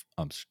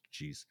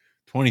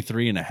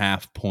 and a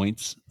half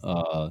points.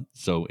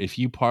 So if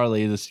you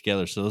parlay this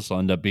together, so this will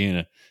end up being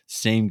a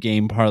same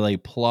game parlay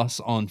plus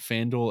on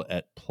FanDuel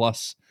at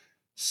plus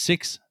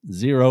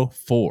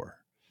 604.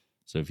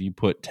 So if you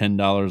put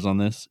 $10 on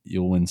this,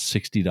 you'll win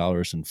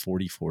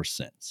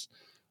 $60.44.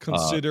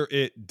 Consider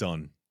it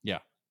done. Yeah.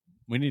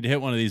 We need to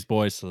hit one of these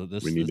boys. So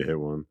we need to hit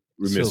one.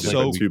 We So missed it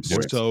like by 2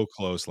 points. So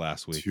close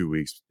last week. 2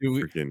 weeks.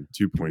 We- Freaking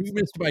 2 points.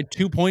 We missed by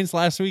 2 points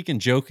last week,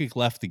 and Jokic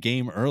left the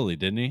game early,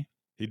 didn't he?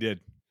 He did.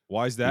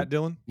 Why is that,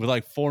 Dylan? With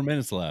like 4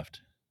 minutes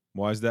left.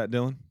 Why is that,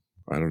 Dylan?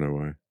 I don't know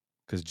why.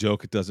 Because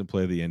Jokic doesn't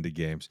play the end of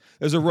games.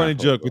 There's a running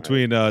joke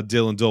between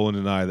Dylan Dolan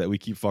and I that we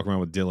keep fucking around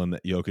with Dylan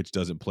that Jokic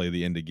doesn't play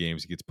the end of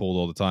games. He gets pulled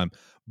all the time.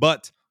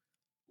 But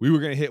we were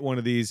going to hit one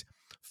of these.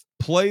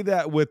 Play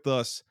that with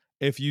us.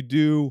 If you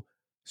do,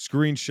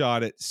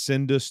 screenshot it.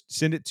 Send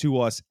it to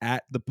us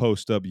at the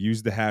post up.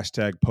 Use the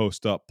hashtag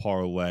post up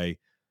parlay.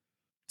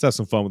 Let's have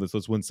some fun with this.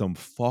 Let's win some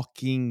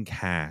fucking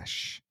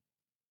cash.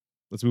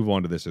 Let's move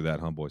on to this or that,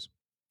 huh, boys?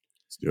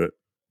 Let's do it.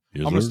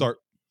 Yes, I'm going to sir. start.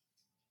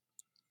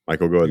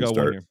 Michael, go ahead I and got one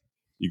start. here.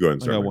 You go ahead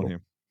and I start. got Michael. one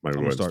here. Michael,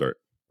 I'm go gonna ahead and start. start.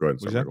 Go ahead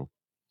and What's start, that? Michael.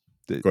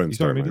 Go ahead and You start,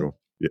 starting me, Dylan? Michael.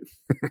 Yeah.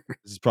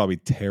 This is probably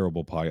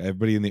terrible podcast.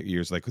 Everybody in their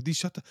ears like, these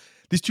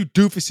two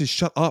doofuses,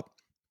 shut up.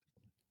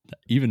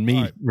 Even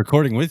me right.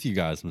 recording with you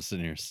guys, I'm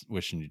sitting here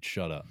wishing you'd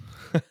shut up.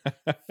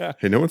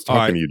 Hey, no one's All talking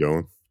right. to you,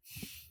 Dylan.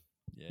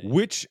 Yeah.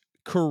 Which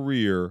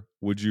career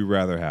would you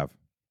rather have?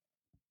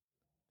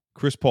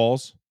 Chris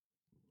Paul's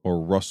or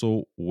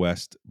Russell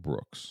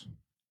Westbrook's?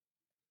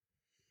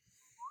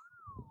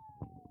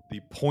 The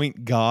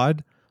point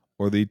god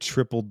or the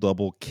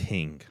triple-double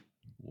king?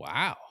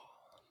 Wow.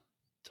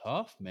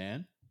 Tough,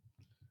 man.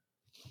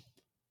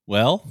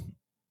 Well,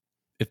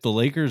 if the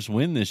Lakers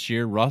win this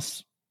year,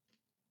 Russ,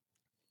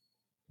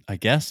 I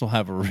guess, will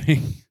have a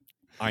ring.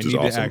 I Which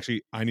need is to awesome.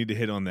 I need to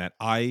hit on that.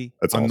 I'm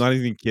awesome. not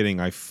even kidding.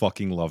 I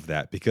fucking love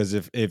that because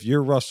if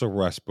you're Russell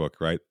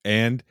Westbrook, right,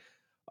 and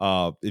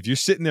if you're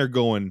sitting there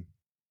going,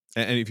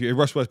 and if you're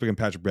Russell Westbrook and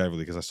Patrick Beverly,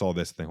 because I saw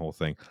this whole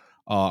thing,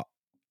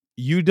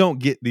 you don't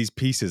get these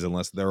pieces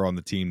unless they're on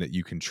the team that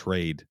you can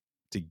trade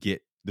to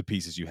get the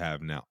pieces you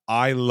have now.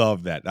 I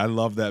love that. I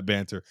love that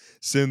banter.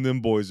 Send them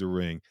boys a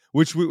ring.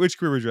 Which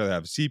career would you rather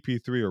have,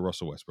 CP3 or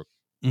Russell Westbrook?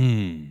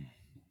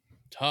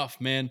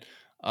 Tough, man.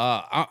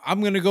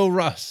 I'm gonna go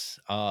Russ.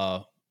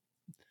 I'm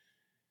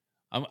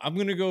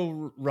gonna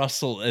go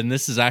Russell, and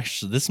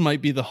this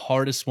might be the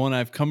hardest one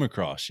I've come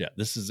across yet.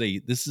 This is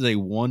a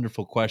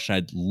wonderful question.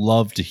 I'd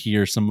love to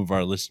hear some of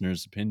our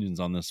listeners' opinions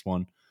on this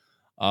one.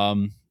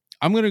 I'm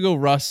gonna go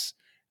Russ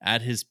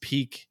at his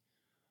peak.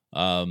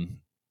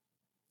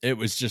 It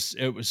was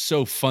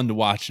so fun to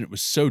watch, and it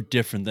was so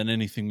different than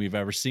anything we've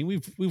ever seen.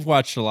 We've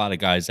watched a lot of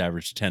guys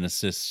average 10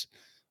 assists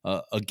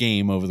a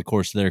game over the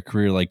course of their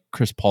career, like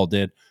Chris Paul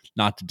did.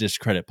 Not to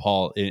discredit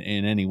Paul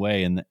in any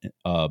way,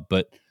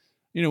 but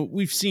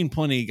we've seen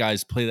plenty of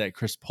guys play that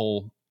Chris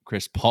Paul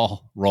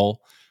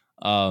role.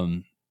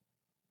 I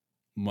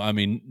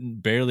mean,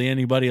 barely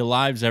anybody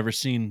alive's ever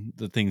seen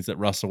the things that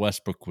Russell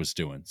Westbrook was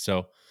doing.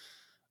 So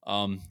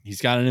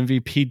he's got an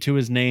MVP to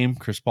his name.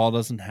 Chris Paul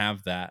doesn't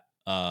have that.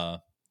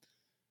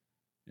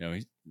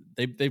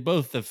 They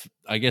both have,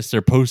 I guess,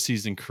 their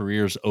postseason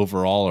careers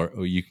overall,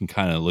 or you can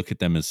kind of look at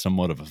them as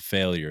somewhat of a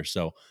failure.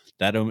 So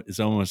that is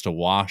almost a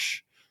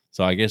wash.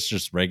 So I guess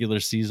just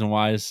regular season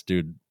wise,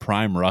 dude,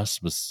 prime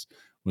Russ was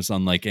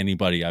unlike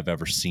anybody I've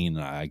ever seen.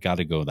 I got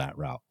to go that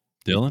route.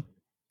 Dylan?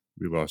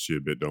 We lost you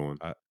a bit, Dylan.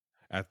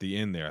 At the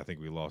end there, I think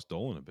we lost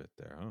Dolan a bit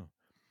there, huh?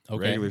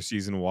 Okay. Regular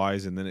season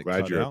wise, and then it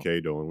Glad cut you're out. okay,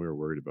 Dylan. We were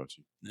worried about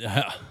you.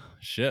 Yeah,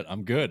 shit,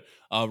 I'm good.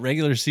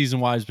 Regular season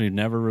wise, we've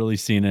never really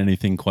seen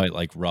anything quite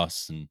like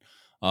Russ, and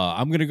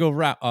I'm gonna go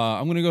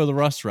the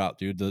Russ route,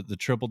 dude. The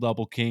triple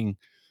double king,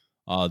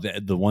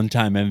 the one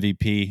time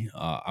MVP.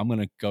 I'm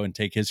gonna go and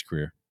take his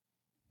career.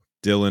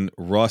 Dylan,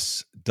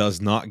 Russ does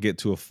not get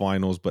to a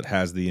finals, but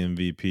has the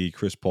MVP.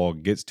 Chris Paul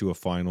gets to a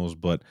finals,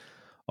 but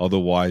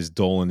otherwise,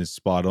 Dolan is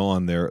spot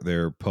on.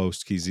 Their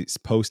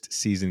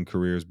post-season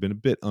career has been a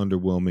bit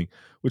underwhelming.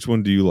 Which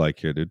one do you like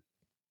here, dude?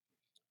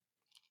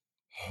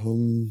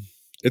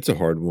 It's a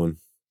hard one.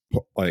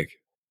 Like,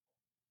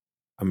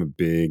 I'm a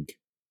big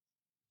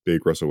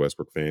Russell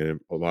Westbrook fan.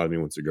 A lot of me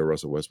wants to go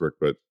Russell Westbrook,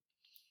 but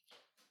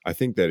I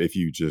think that if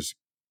you just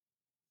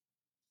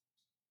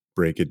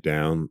break it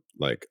down,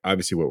 like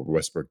obviously what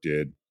Westbrook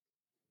did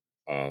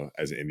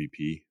as an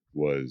MVP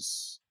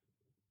was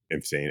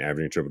insane.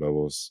 Averaging triple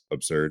doubles,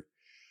 absurd.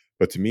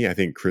 But to me, I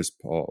think Chris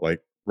Paul,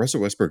 like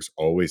Russell Westbrook's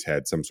always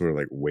had some sort of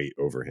like weight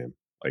over him.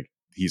 Like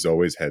he's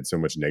always had so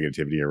much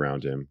negativity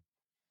around him.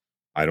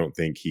 I don't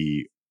think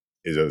he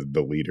is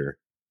the leader.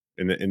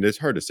 And it's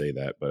hard to say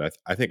that, but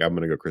I think I'm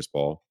going to go Chris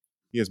Paul.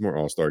 He has more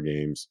All-Star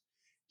games.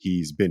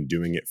 He's been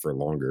doing it for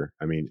longer.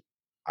 I mean,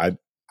 I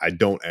I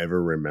don't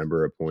ever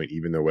remember a point,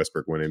 even though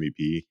Westbrook won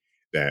MVP,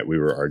 that we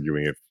were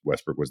arguing if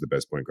Westbrook was the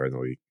best point guard in the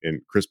league. And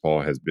Chris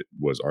Paul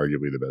was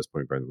arguably the best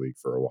point guard in the league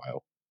for a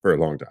while, for a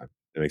long time.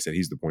 And like I said,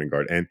 he's the point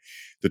guard. And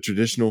the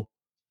traditional,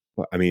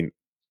 I mean,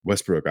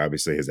 Westbrook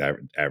obviously has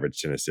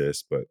averaged 10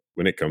 assists, but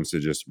when it comes to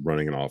just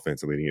running an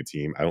offense and leading a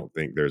team, I don't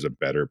think there's a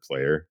better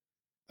player,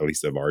 at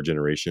least of our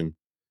generation,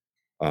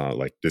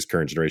 like this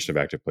current generation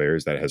of active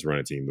players, that has run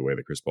a team the way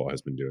that Chris Paul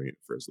has been doing it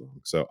for as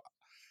long. So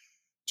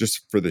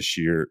just for the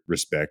sheer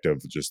respect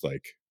of just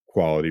like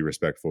quality,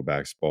 respectful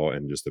basketball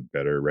and just a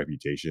better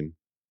reputation.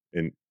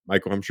 And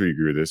Michael, I'm sure you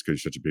agree with this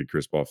because you're such a big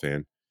Chris Paul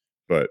fan,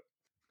 but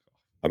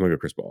I'm going to go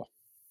Chris Paul.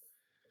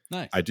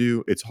 Nice. I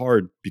do. It's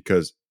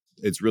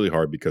really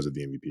hard because of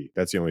the MVP.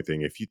 That's the only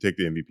thing. If you take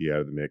the MVP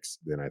out of the mix,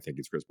 then I think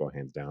it's Chris Paul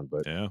hands down.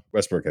 But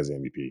Westbrook has the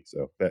MVP,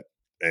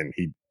 and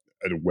he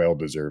a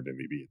well-deserved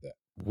MVP at that.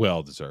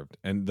 Well deserved,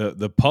 and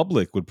the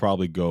public would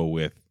probably go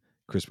with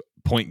Chris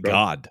Point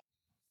God.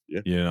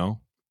 Yeah, you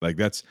know, like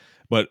that's.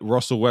 But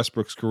Russell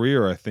Westbrook's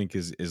career, I think,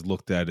 is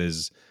looked at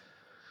as,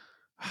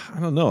 I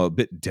don't know, a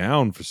bit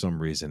down for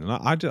some reason. And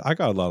I got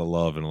a lot of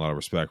love and a lot of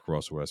respect for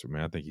Russell Westbrook,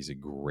 man. I think he's a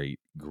great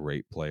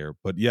player.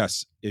 But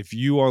yes, if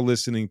you are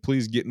listening,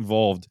 please get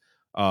involved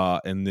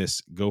in this.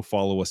 Go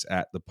follow us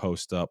at the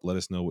Post Up. Let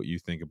us know what you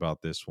think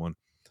about this one.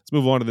 Let's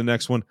move on to the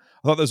next one.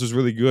 I thought this was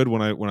really good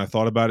when I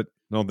thought about it.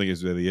 I don't think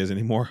it really is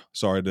anymore.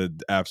 Sorry to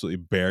absolutely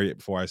bury it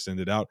before I send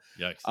it out.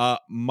 Yikes.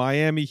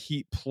 Miami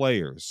Heat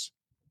players.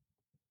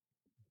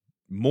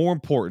 More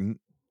important.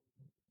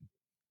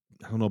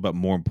 I don't know about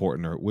more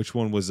important, or which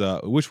one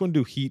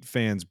do Heat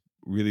fans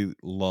really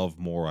love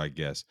more, I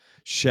guess?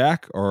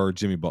 Shaq or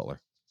Jimmy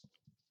Butler?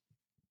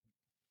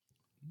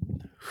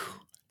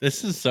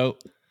 This is so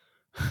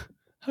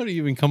how do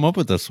you even come up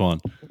with this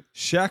one?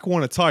 Shaq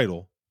won a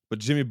title, but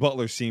Jimmy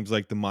Butler seems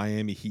like the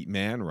Miami Heat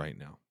man right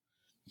now.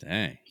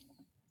 Dang.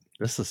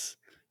 This is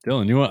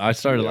Dylan, you want I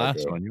started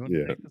last one. You want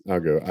to take this? I'll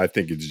go. I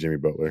think it's Jimmy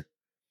Butler.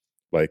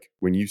 Like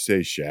when you say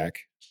Shaq,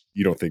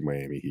 you don't think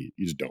Miami Heat.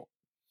 You just don't.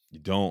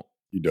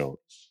 You don't.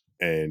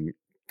 And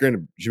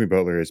granted, Jimmy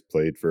Butler has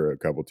played for a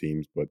couple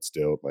teams, but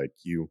still, like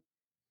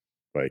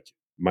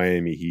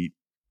Miami Heat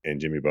and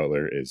Jimmy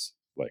Butler is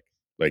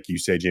like you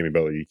say Jimmy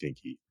Butler, you think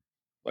Heat.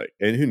 Like,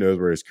 and who knows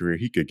where his career,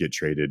 he could get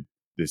traded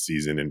this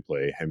season and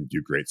play him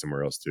do great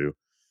somewhere else too.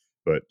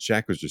 But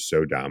Shaq was just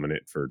so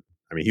dominant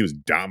he was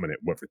dominant,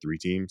 for 3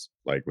 teams?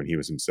 Like when he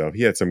was himself,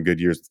 he had some good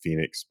years with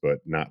Phoenix, but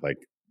not like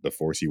the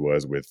force he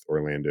was with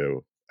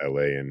Orlando,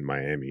 LA, and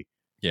Miami.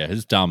 Yeah,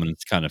 his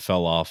dominance kind of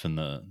fell off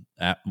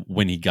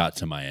when he got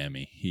to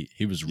Miami.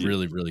 He was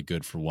really, really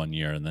good for 1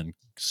 year and then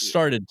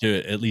started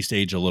to at least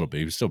age a little bit.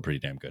 He was still pretty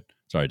damn good.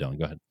 Sorry, Dylan,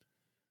 go ahead.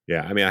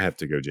 Yeah, I have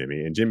to go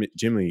Jimmy. And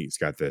Jimmy's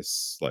got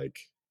this like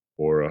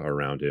aura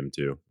around him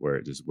too, where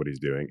it just what he's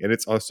doing. And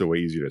it's also way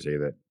easier to say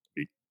that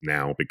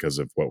now because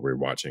of what we're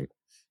watching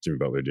Jimmy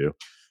Butler do.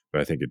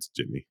 But I think it's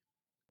Jimmy.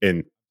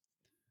 And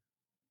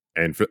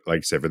for, like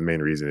I said, for the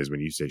main reason is when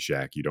you say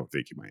Shaq, you don't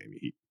think Miami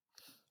Heat.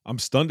 I'm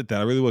stunned at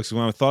that. I really was. Because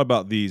when I thought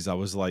about these, I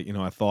was like,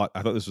 I thought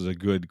this was a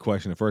good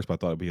question at first, but I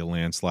thought it'd be a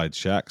landslide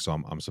Shaq. So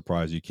I'm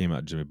surprised you came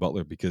out Jimmy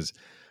Butler because,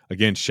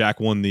 again, Shaq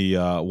won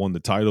the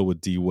title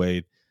with D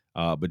Wade,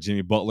 but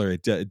Jimmy Butler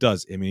it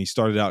does. I mean, he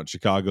started out in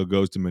Chicago,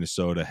 goes to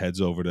Minnesota, heads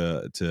over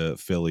to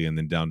Philly, and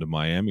then down to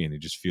Miami, and you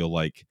just feel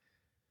like,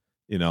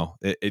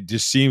 it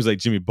just seems like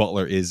Jimmy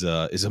Butler is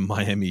a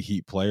Miami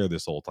Heat player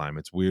this whole time.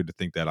 It's weird to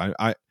think that.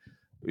 I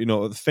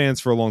the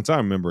fans for a long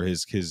time remember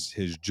his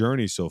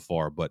journey so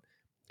far, but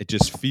it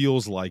just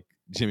feels like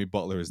Jimmy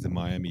Butler is the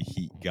Miami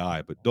Heat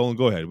guy. But Dolan,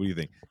 go ahead. What do you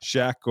think?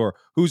 Shaq or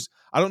who's?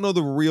 I don't know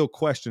the real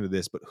question to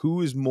this, but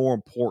who is more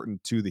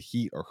important to the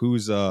Heat, or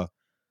who's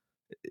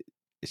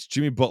it's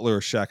Jimmy Butler or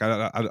Shaq?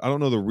 I don't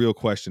know the real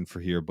question for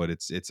here, but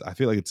it's I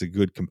feel like it's a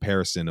good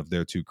comparison of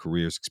their two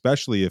careers,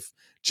 especially if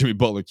Jimmy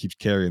Butler keeps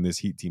carrying this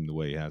Heat team the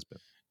way he has been.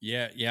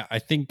 Yeah. I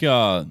think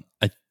I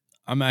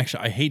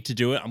hate to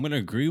do it. I'm going to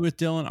agree with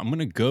Dylan. I'm going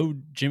to go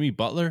Jimmy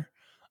Butler,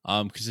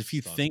 because if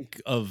you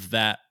think of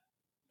that.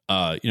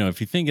 If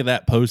you think of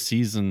that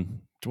postseason,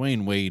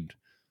 Dwayne Wade,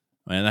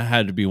 man, that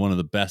had to be one of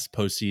the best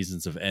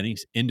postseasons of any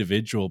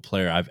individual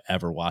player I've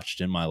ever watched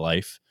in my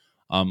life.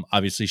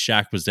 Obviously,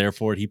 Shaq was there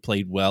for it. He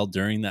played well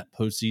during that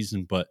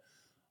postseason, but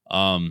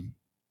when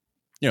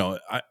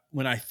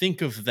I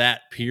think of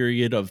that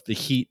period of the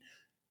Heat,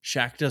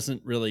 Shaq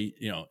doesn't really,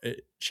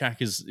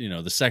 Shaq is,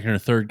 the second or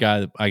third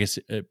guy, I guess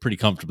pretty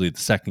comfortably the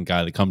second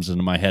guy that comes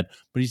into my head,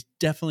 but he's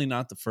definitely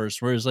not the first.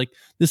 Whereas like,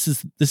 this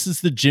is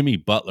the Jimmy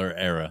Butler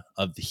era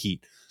of the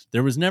Heat.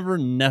 There was never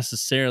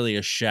necessarily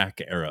a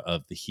Shaq era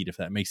of the Heat, if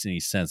that makes any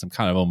sense. I'm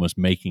kind of almost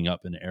making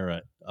up an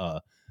era.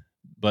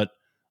 But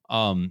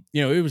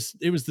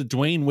it was the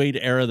Dwayne Wade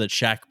era that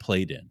Shaq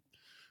played in.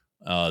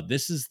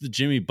 This is the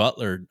Jimmy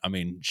Butler. I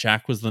mean,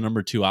 Shaq was the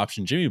number 2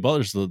 option. Jimmy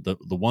Butler's the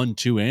 1,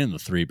 2, and the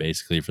 3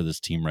 basically for this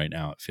team right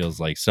now. It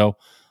feels like so.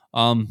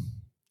 I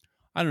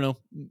don't know.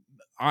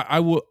 I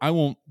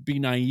won't be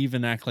naive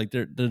and act like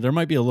there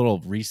might be a little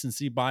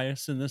recency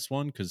bias in this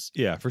one because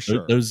Yeah, for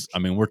sure. those I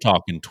mean we're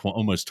talking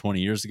almost 20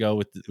 years ago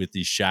with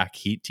these Shaq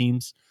Heat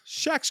teams.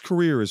 Shaq's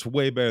career is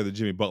way better than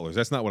Jimmy Butler's.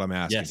 That's not what I'm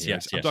asking Yes, here.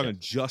 yes, I'm yes, yes. talking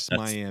just That's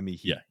Miami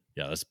yeah, Heat.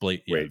 yeah. That's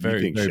blatant. Yeah, Wait, do you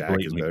very think very Shaq is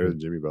blatantly. better than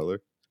Jimmy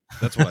Butler?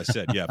 That's what I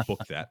said. Yeah, book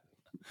that.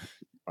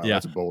 Wow, Yeah,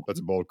 that's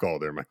a bold call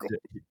there, Michael.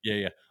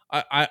 yeah,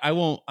 yeah. I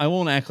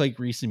won't act like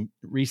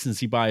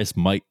recency bias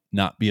might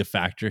not be a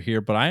factor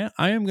here, but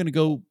I am going to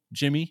go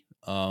Jimmy.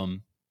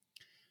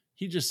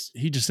 He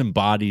just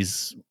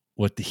embodies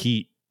what the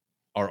Heat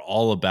are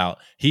all about.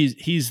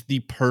 He's the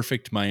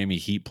perfect Miami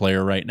Heat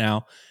player right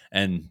now,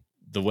 and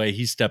the way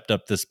he stepped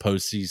up this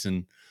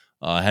postseason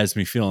has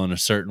me feeling a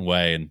certain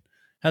way, and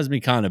has me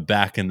kind of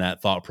back in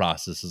that thought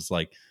process. Is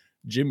like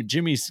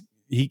Jimmy's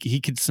he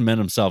could cement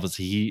himself as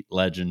a Heat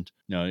legend.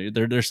 You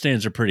know, their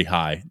stands are pretty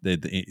high.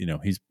 You know,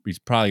 he's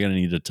probably going to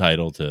need a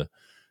title to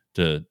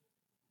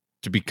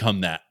to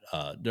become that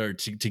or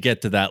to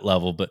get to that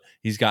level, but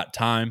he's got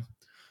time.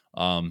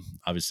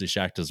 Obviously,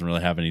 Shaq doesn't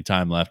really have any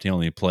time left. He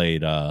only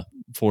played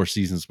 4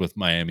 seasons with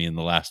Miami in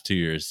the last 2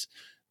 years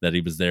that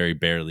he was there. He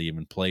barely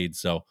even played.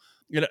 So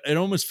it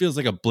almost feels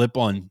like a blip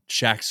on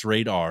Shaq's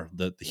radar,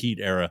 the Heat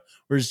era.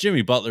 Whereas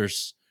Jimmy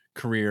Butler's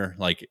career,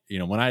 like, you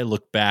know, when I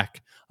look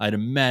back, I'd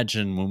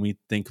imagine when we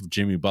think of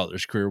Jimmy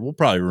Butler's career, we'll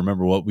probably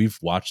remember what we've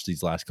watched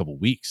these last couple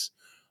weeks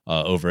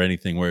over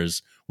anything.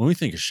 Whereas when we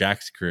think of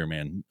Shaq's career,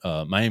 man,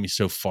 Miami's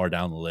so far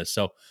down the list.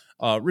 So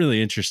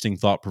really interesting,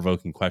 thought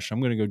provoking question.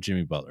 I'm going to go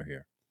Jimmy Butler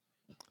here.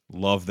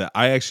 Love that.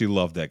 I actually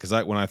love that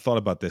because when I thought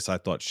about this, I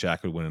thought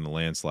Shaq would win in a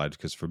landslide.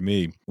 Because for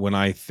me, when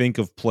I think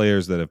of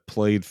players that have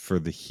played for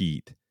the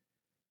Heat,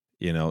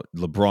 you know,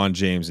 LeBron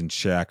James and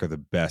Shaq are the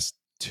best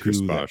Chris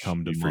two that Bosh.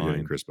 come to You forgetting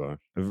mind. Chris Bosh.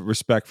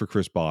 Respect for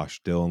Chris Bosh.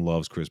 Dylan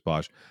loves Chris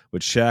Bosh.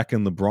 But Shaq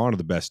and LeBron are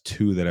the best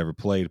two that ever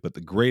played. But the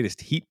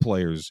greatest Heat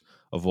players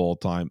of all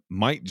time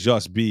might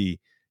just be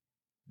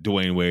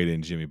Dwayne Wade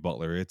and Jimmy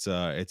Butler. It's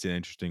an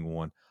interesting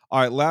one. All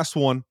right, last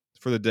one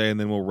for the day, and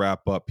then we'll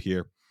wrap up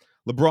here.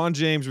 LeBron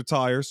James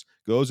retires,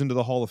 goes into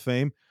the Hall of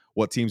Fame.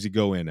 What teams he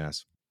go in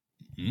as?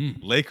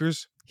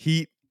 Lakers,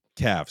 Heat,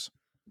 Cavs.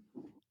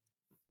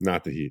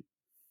 Not the Heat.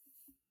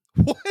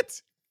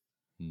 What?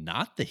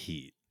 Not the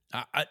Heat.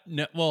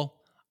 No, well,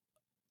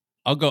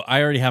 I'll go.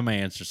 I already have my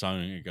answer, so I'm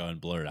going to go and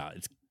blur it out.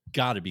 It's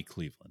got to be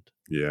Cleveland.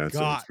 Yeah, it's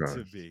got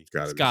to be.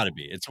 It's got to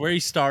be. It's where he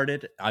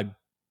started. I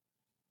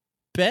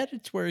bet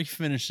it's where he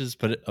finishes,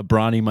 but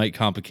Bronny might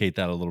complicate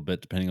that a little bit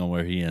depending on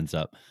where he ends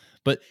up.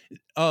 But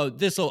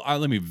this will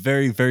let me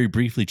very, very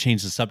briefly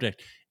change the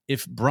subject.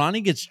 If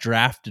Bronny gets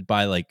drafted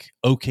by like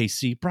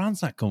OKC,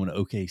 Bron's not going to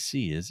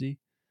OKC, is he?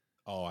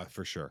 Oh,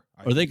 for sure.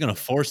 Are they going to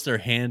force their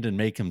hand and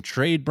make him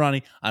trade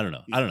Bronny? I don't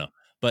know.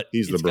 But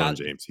he's LeBron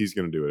James. He's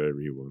going to do whatever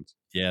he wants.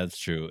 Yeah, that's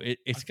true.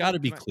 It's got to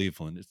be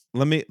Cleveland.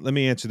 Let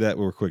me answer that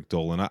real quick,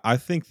 Dolan. I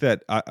think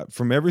that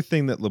from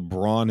everything that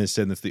LeBron has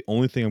said, and it's the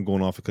only thing I'm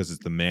going off because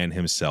it's the man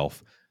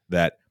himself,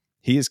 that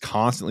he has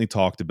constantly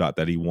talked about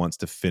that he wants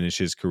to finish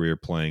his career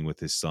playing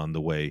with his son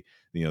the way,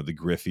 you know, the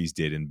Griffeys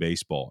did in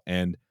baseball.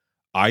 And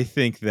I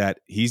think that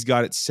he's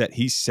got it set.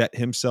 He's set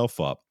himself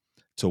up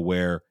to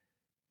where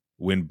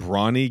when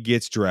Bronny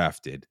gets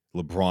drafted,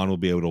 LeBron will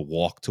be able to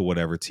walk to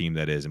whatever team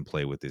that is and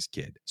play with this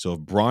kid. So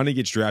if Bronny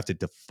gets drafted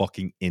to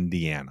fucking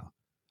Indiana,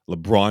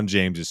 LeBron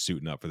James is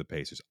suiting up for the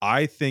Pacers.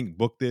 I think,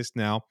 book this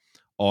now,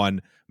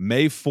 on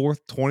May 4th,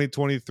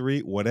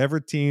 2023, whatever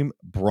team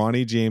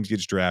Bronny James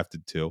gets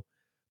drafted to,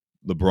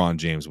 LeBron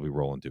James will be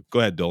rolling to. Go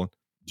ahead, Dolan.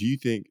 Do you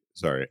think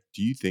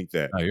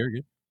that you're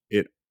good.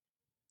 It,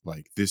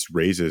 like, this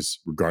raises,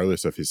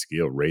 regardless of his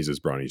skill, raises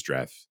Bronny's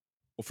draft?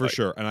 Well, for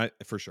sure. And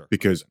for sure.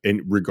 Because,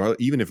 and regardless,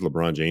 even if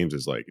LeBron James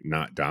is like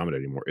not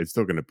dominant anymore, it's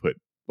still going to put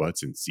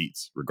butts in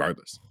seats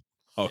regardless.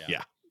 Oh,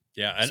 yeah.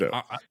 Yeah, and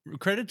So,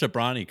 credit to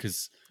Bronny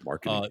because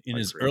in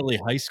his crazy. early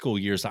high school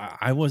years,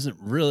 I wasn't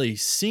really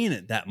seeing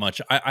it that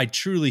much. I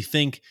truly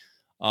think,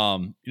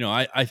 you know,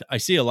 I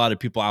see a lot of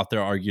people out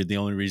there argue the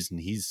only reason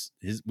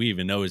we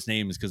even know his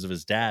name is because of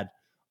his dad.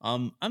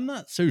 I'm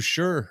not so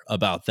sure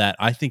about that.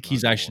 I think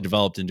he's actually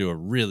developed into a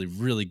really,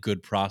 really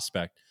good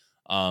prospect.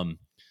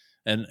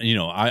 And you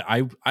know,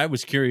 I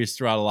was curious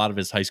throughout a lot of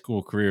his high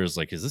school careers,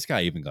 like, is this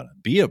guy even going to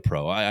be a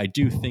pro? I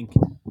do think.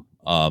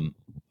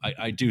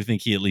 I do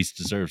think he at least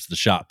deserves the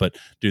shot, but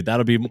dude,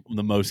 that'll be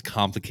the most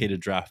complicated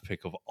draft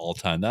pick of all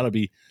time. That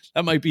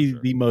might be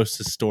the most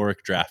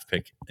historic draft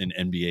pick in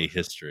NBA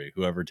history.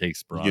 Whoever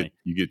takes Bronny,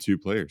 you get two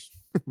players.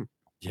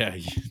 Yeah,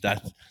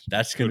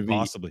 that's going to be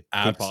possibly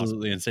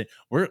absolutely insane.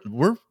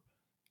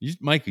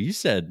 Michael, you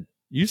said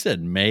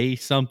May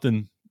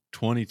something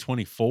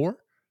 2024.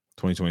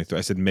 2023.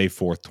 I said May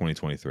 4th,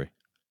 2023.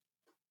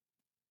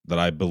 That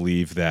I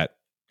believe that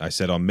I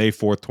said on May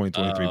 4th,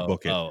 2023,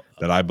 book it,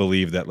 that I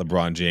believe that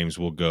LeBron James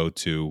will go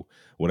to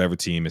whatever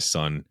team his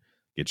son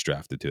gets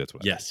drafted to. That's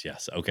what I think.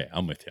 Yes. Okay,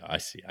 I'm with you. I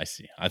see.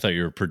 I thought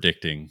you were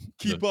predicting.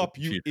 Keep up,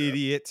 you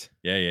idiot.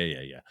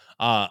 Yeah.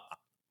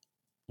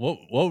 What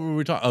were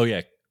we talking? Oh,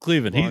 yeah,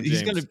 Cleveland.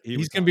 He's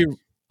gonna be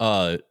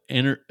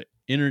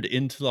entered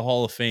into the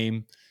Hall of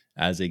Fame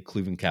as a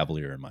Cleveland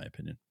Cavalier, in my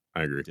opinion.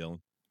 I agree. Dylan,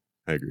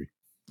 I agree.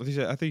 I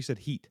think you said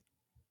Heat.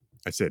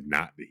 I said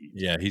not the Heat.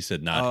 Yeah, he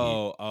said not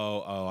Heat.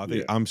 I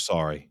think I'm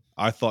sorry.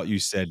 I thought you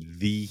said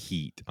the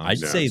Heat. I'd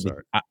sorry. say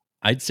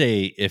I'd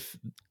say if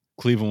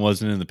Cleveland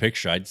wasn't in the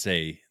picture, I'd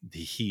say the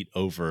Heat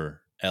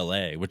over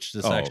LA, which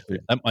is actually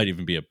okay. that might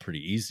even be a pretty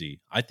easy.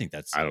 I think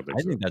that's I don't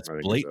think so. that's I think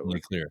it's blatantly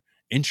LA. clear.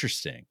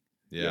 Interesting.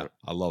 Yeah,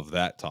 I love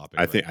that topic.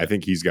 I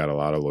think he's got a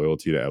lot of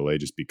loyalty to LA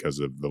just because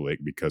of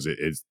because it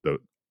is the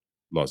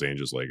Los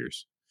Angeles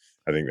Lakers.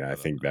 I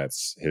think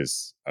that's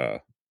his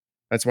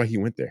that's why he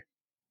went there.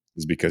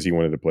 Is because he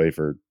wanted to play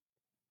for.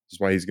 That's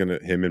why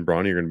him and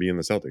Bronny are going to be in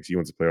the Celtics. He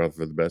wants to play off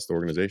for the best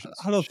organizations.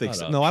 I don't think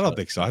so. No, I don't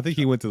think so. I think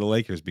he went to the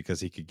Lakers because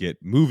he could get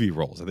movie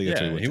roles. I think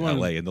that's why he went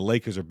to LA, and the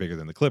Lakers are bigger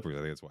than the Clippers. I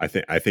think that's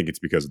why. I think it's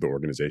because of the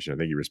organization. I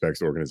think he respects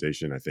the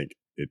organization. I think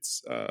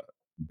it's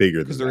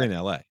bigger because they're in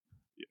LA.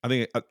 I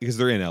think because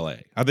they're in LA.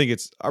 I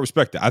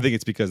respect that. I think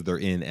it's because they're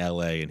in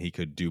LA and he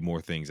could do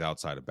more things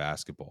outside of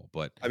basketball.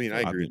 But I mean,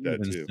 I agree with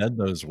that too. Said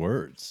those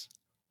words,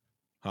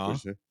 huh?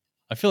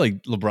 I feel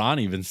like LeBron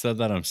even said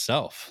that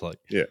himself. Like,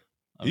 yeah,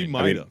 he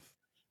might have.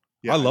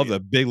 Yeah, I love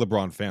that. Big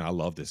LeBron fan. I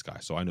love this guy,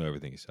 so I know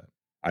everything he said.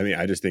 I mean,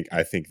 I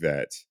think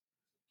that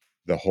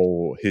the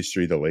whole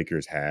history the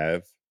Lakers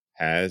has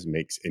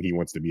makes, and he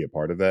wants to be a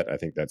part of that. I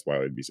think that's why it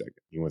would be second.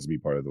 He wants to be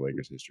part of the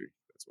Lakers history.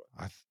 That's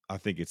why. I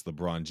think it's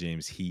LeBron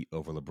James Heat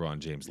over LeBron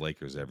James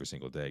Lakers every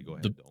single day. Go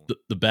ahead.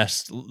 The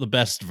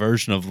best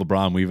version of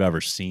LeBron we've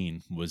ever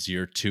seen was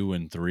year 2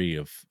 and 3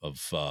 of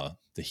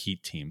the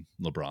Heat team.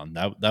 LeBron,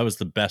 that was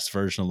the best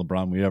version of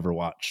LeBron we ever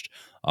watched.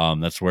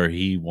 That's where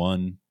he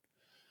won.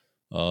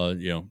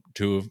 Two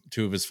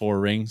of his 4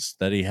 rings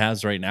that he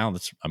has right now.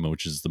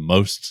 Which is the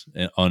most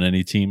on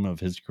any team of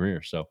his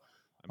career. So,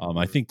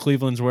 I think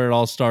Cleveland's where it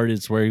all started.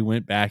 It's where he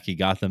went back. He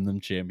got them a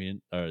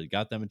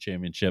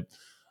championship.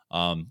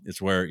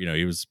 It's where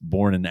he was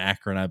born in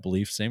Akron, I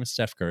believe. Same as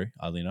Steph Curry,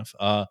 oddly enough.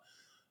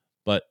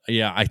 But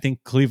yeah, I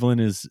think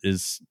Cleveland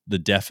is the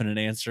definite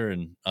answer,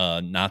 and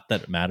not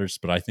that it matters.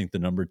 But I think the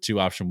number 2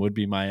 option would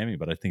be Miami.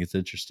 But I think it's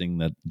interesting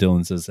that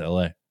Dylan says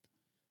LA.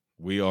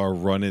 We are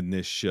running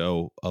this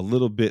show a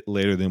little bit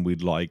later than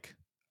we'd like.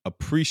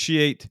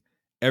 Appreciate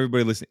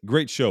everybody listening.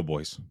 Great show,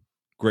 boys.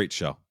 Great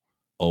show.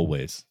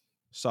 Always.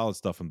 Solid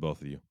stuff from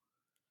both of you.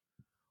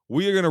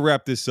 We are going to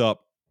wrap this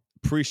up.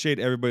 Appreciate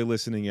everybody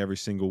listening every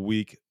single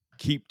week.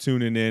 Keep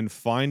tuning in.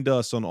 Find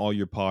us on all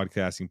your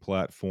podcasting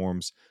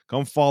platforms.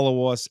 Come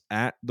follow us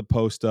at The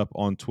Post Up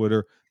on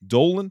Twitter.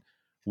 Dolan,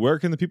 where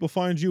can the people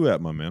find you at,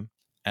 my man?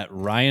 At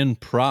Ryan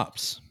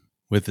Props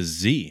with a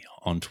Z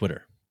on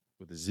Twitter.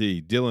 With a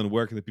Z. Dylan,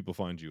 where can the people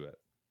find you at?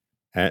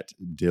 At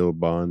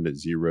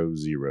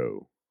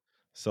DillBond00.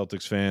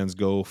 Celtics fans,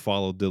 go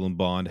follow Dylan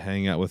Bond,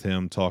 hang out with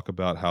him, talk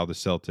about how the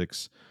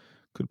Celtics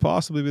could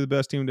possibly be the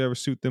best team to ever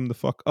suit them the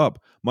fuck up.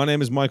 My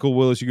name is Michael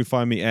Willis. You can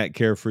find me at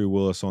Carefree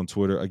Willis on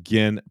Twitter.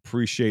 Again,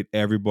 appreciate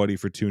everybody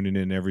for tuning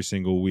in every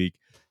single week.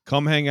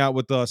 Come hang out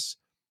with us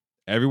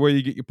everywhere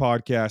you get your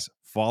podcasts.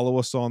 Follow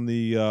us on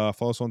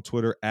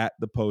Twitter at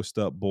The Post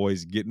Up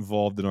Boys. Get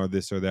involved in our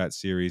This or That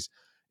series.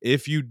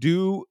 If you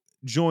do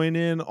join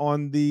in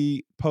on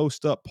the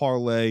Post Up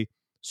parlay,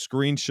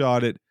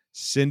 screenshot it,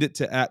 send it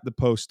to at The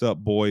Post Up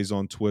Boys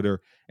on Twitter,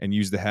 and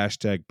use the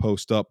hashtag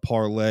Post Up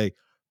Parlay.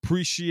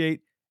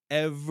 Appreciate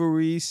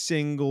every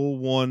single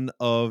one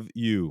of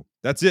you.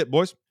 That's it,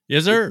 boys.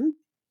 Yes, sir.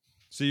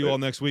 See you all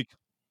next week.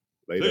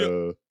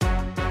 Later.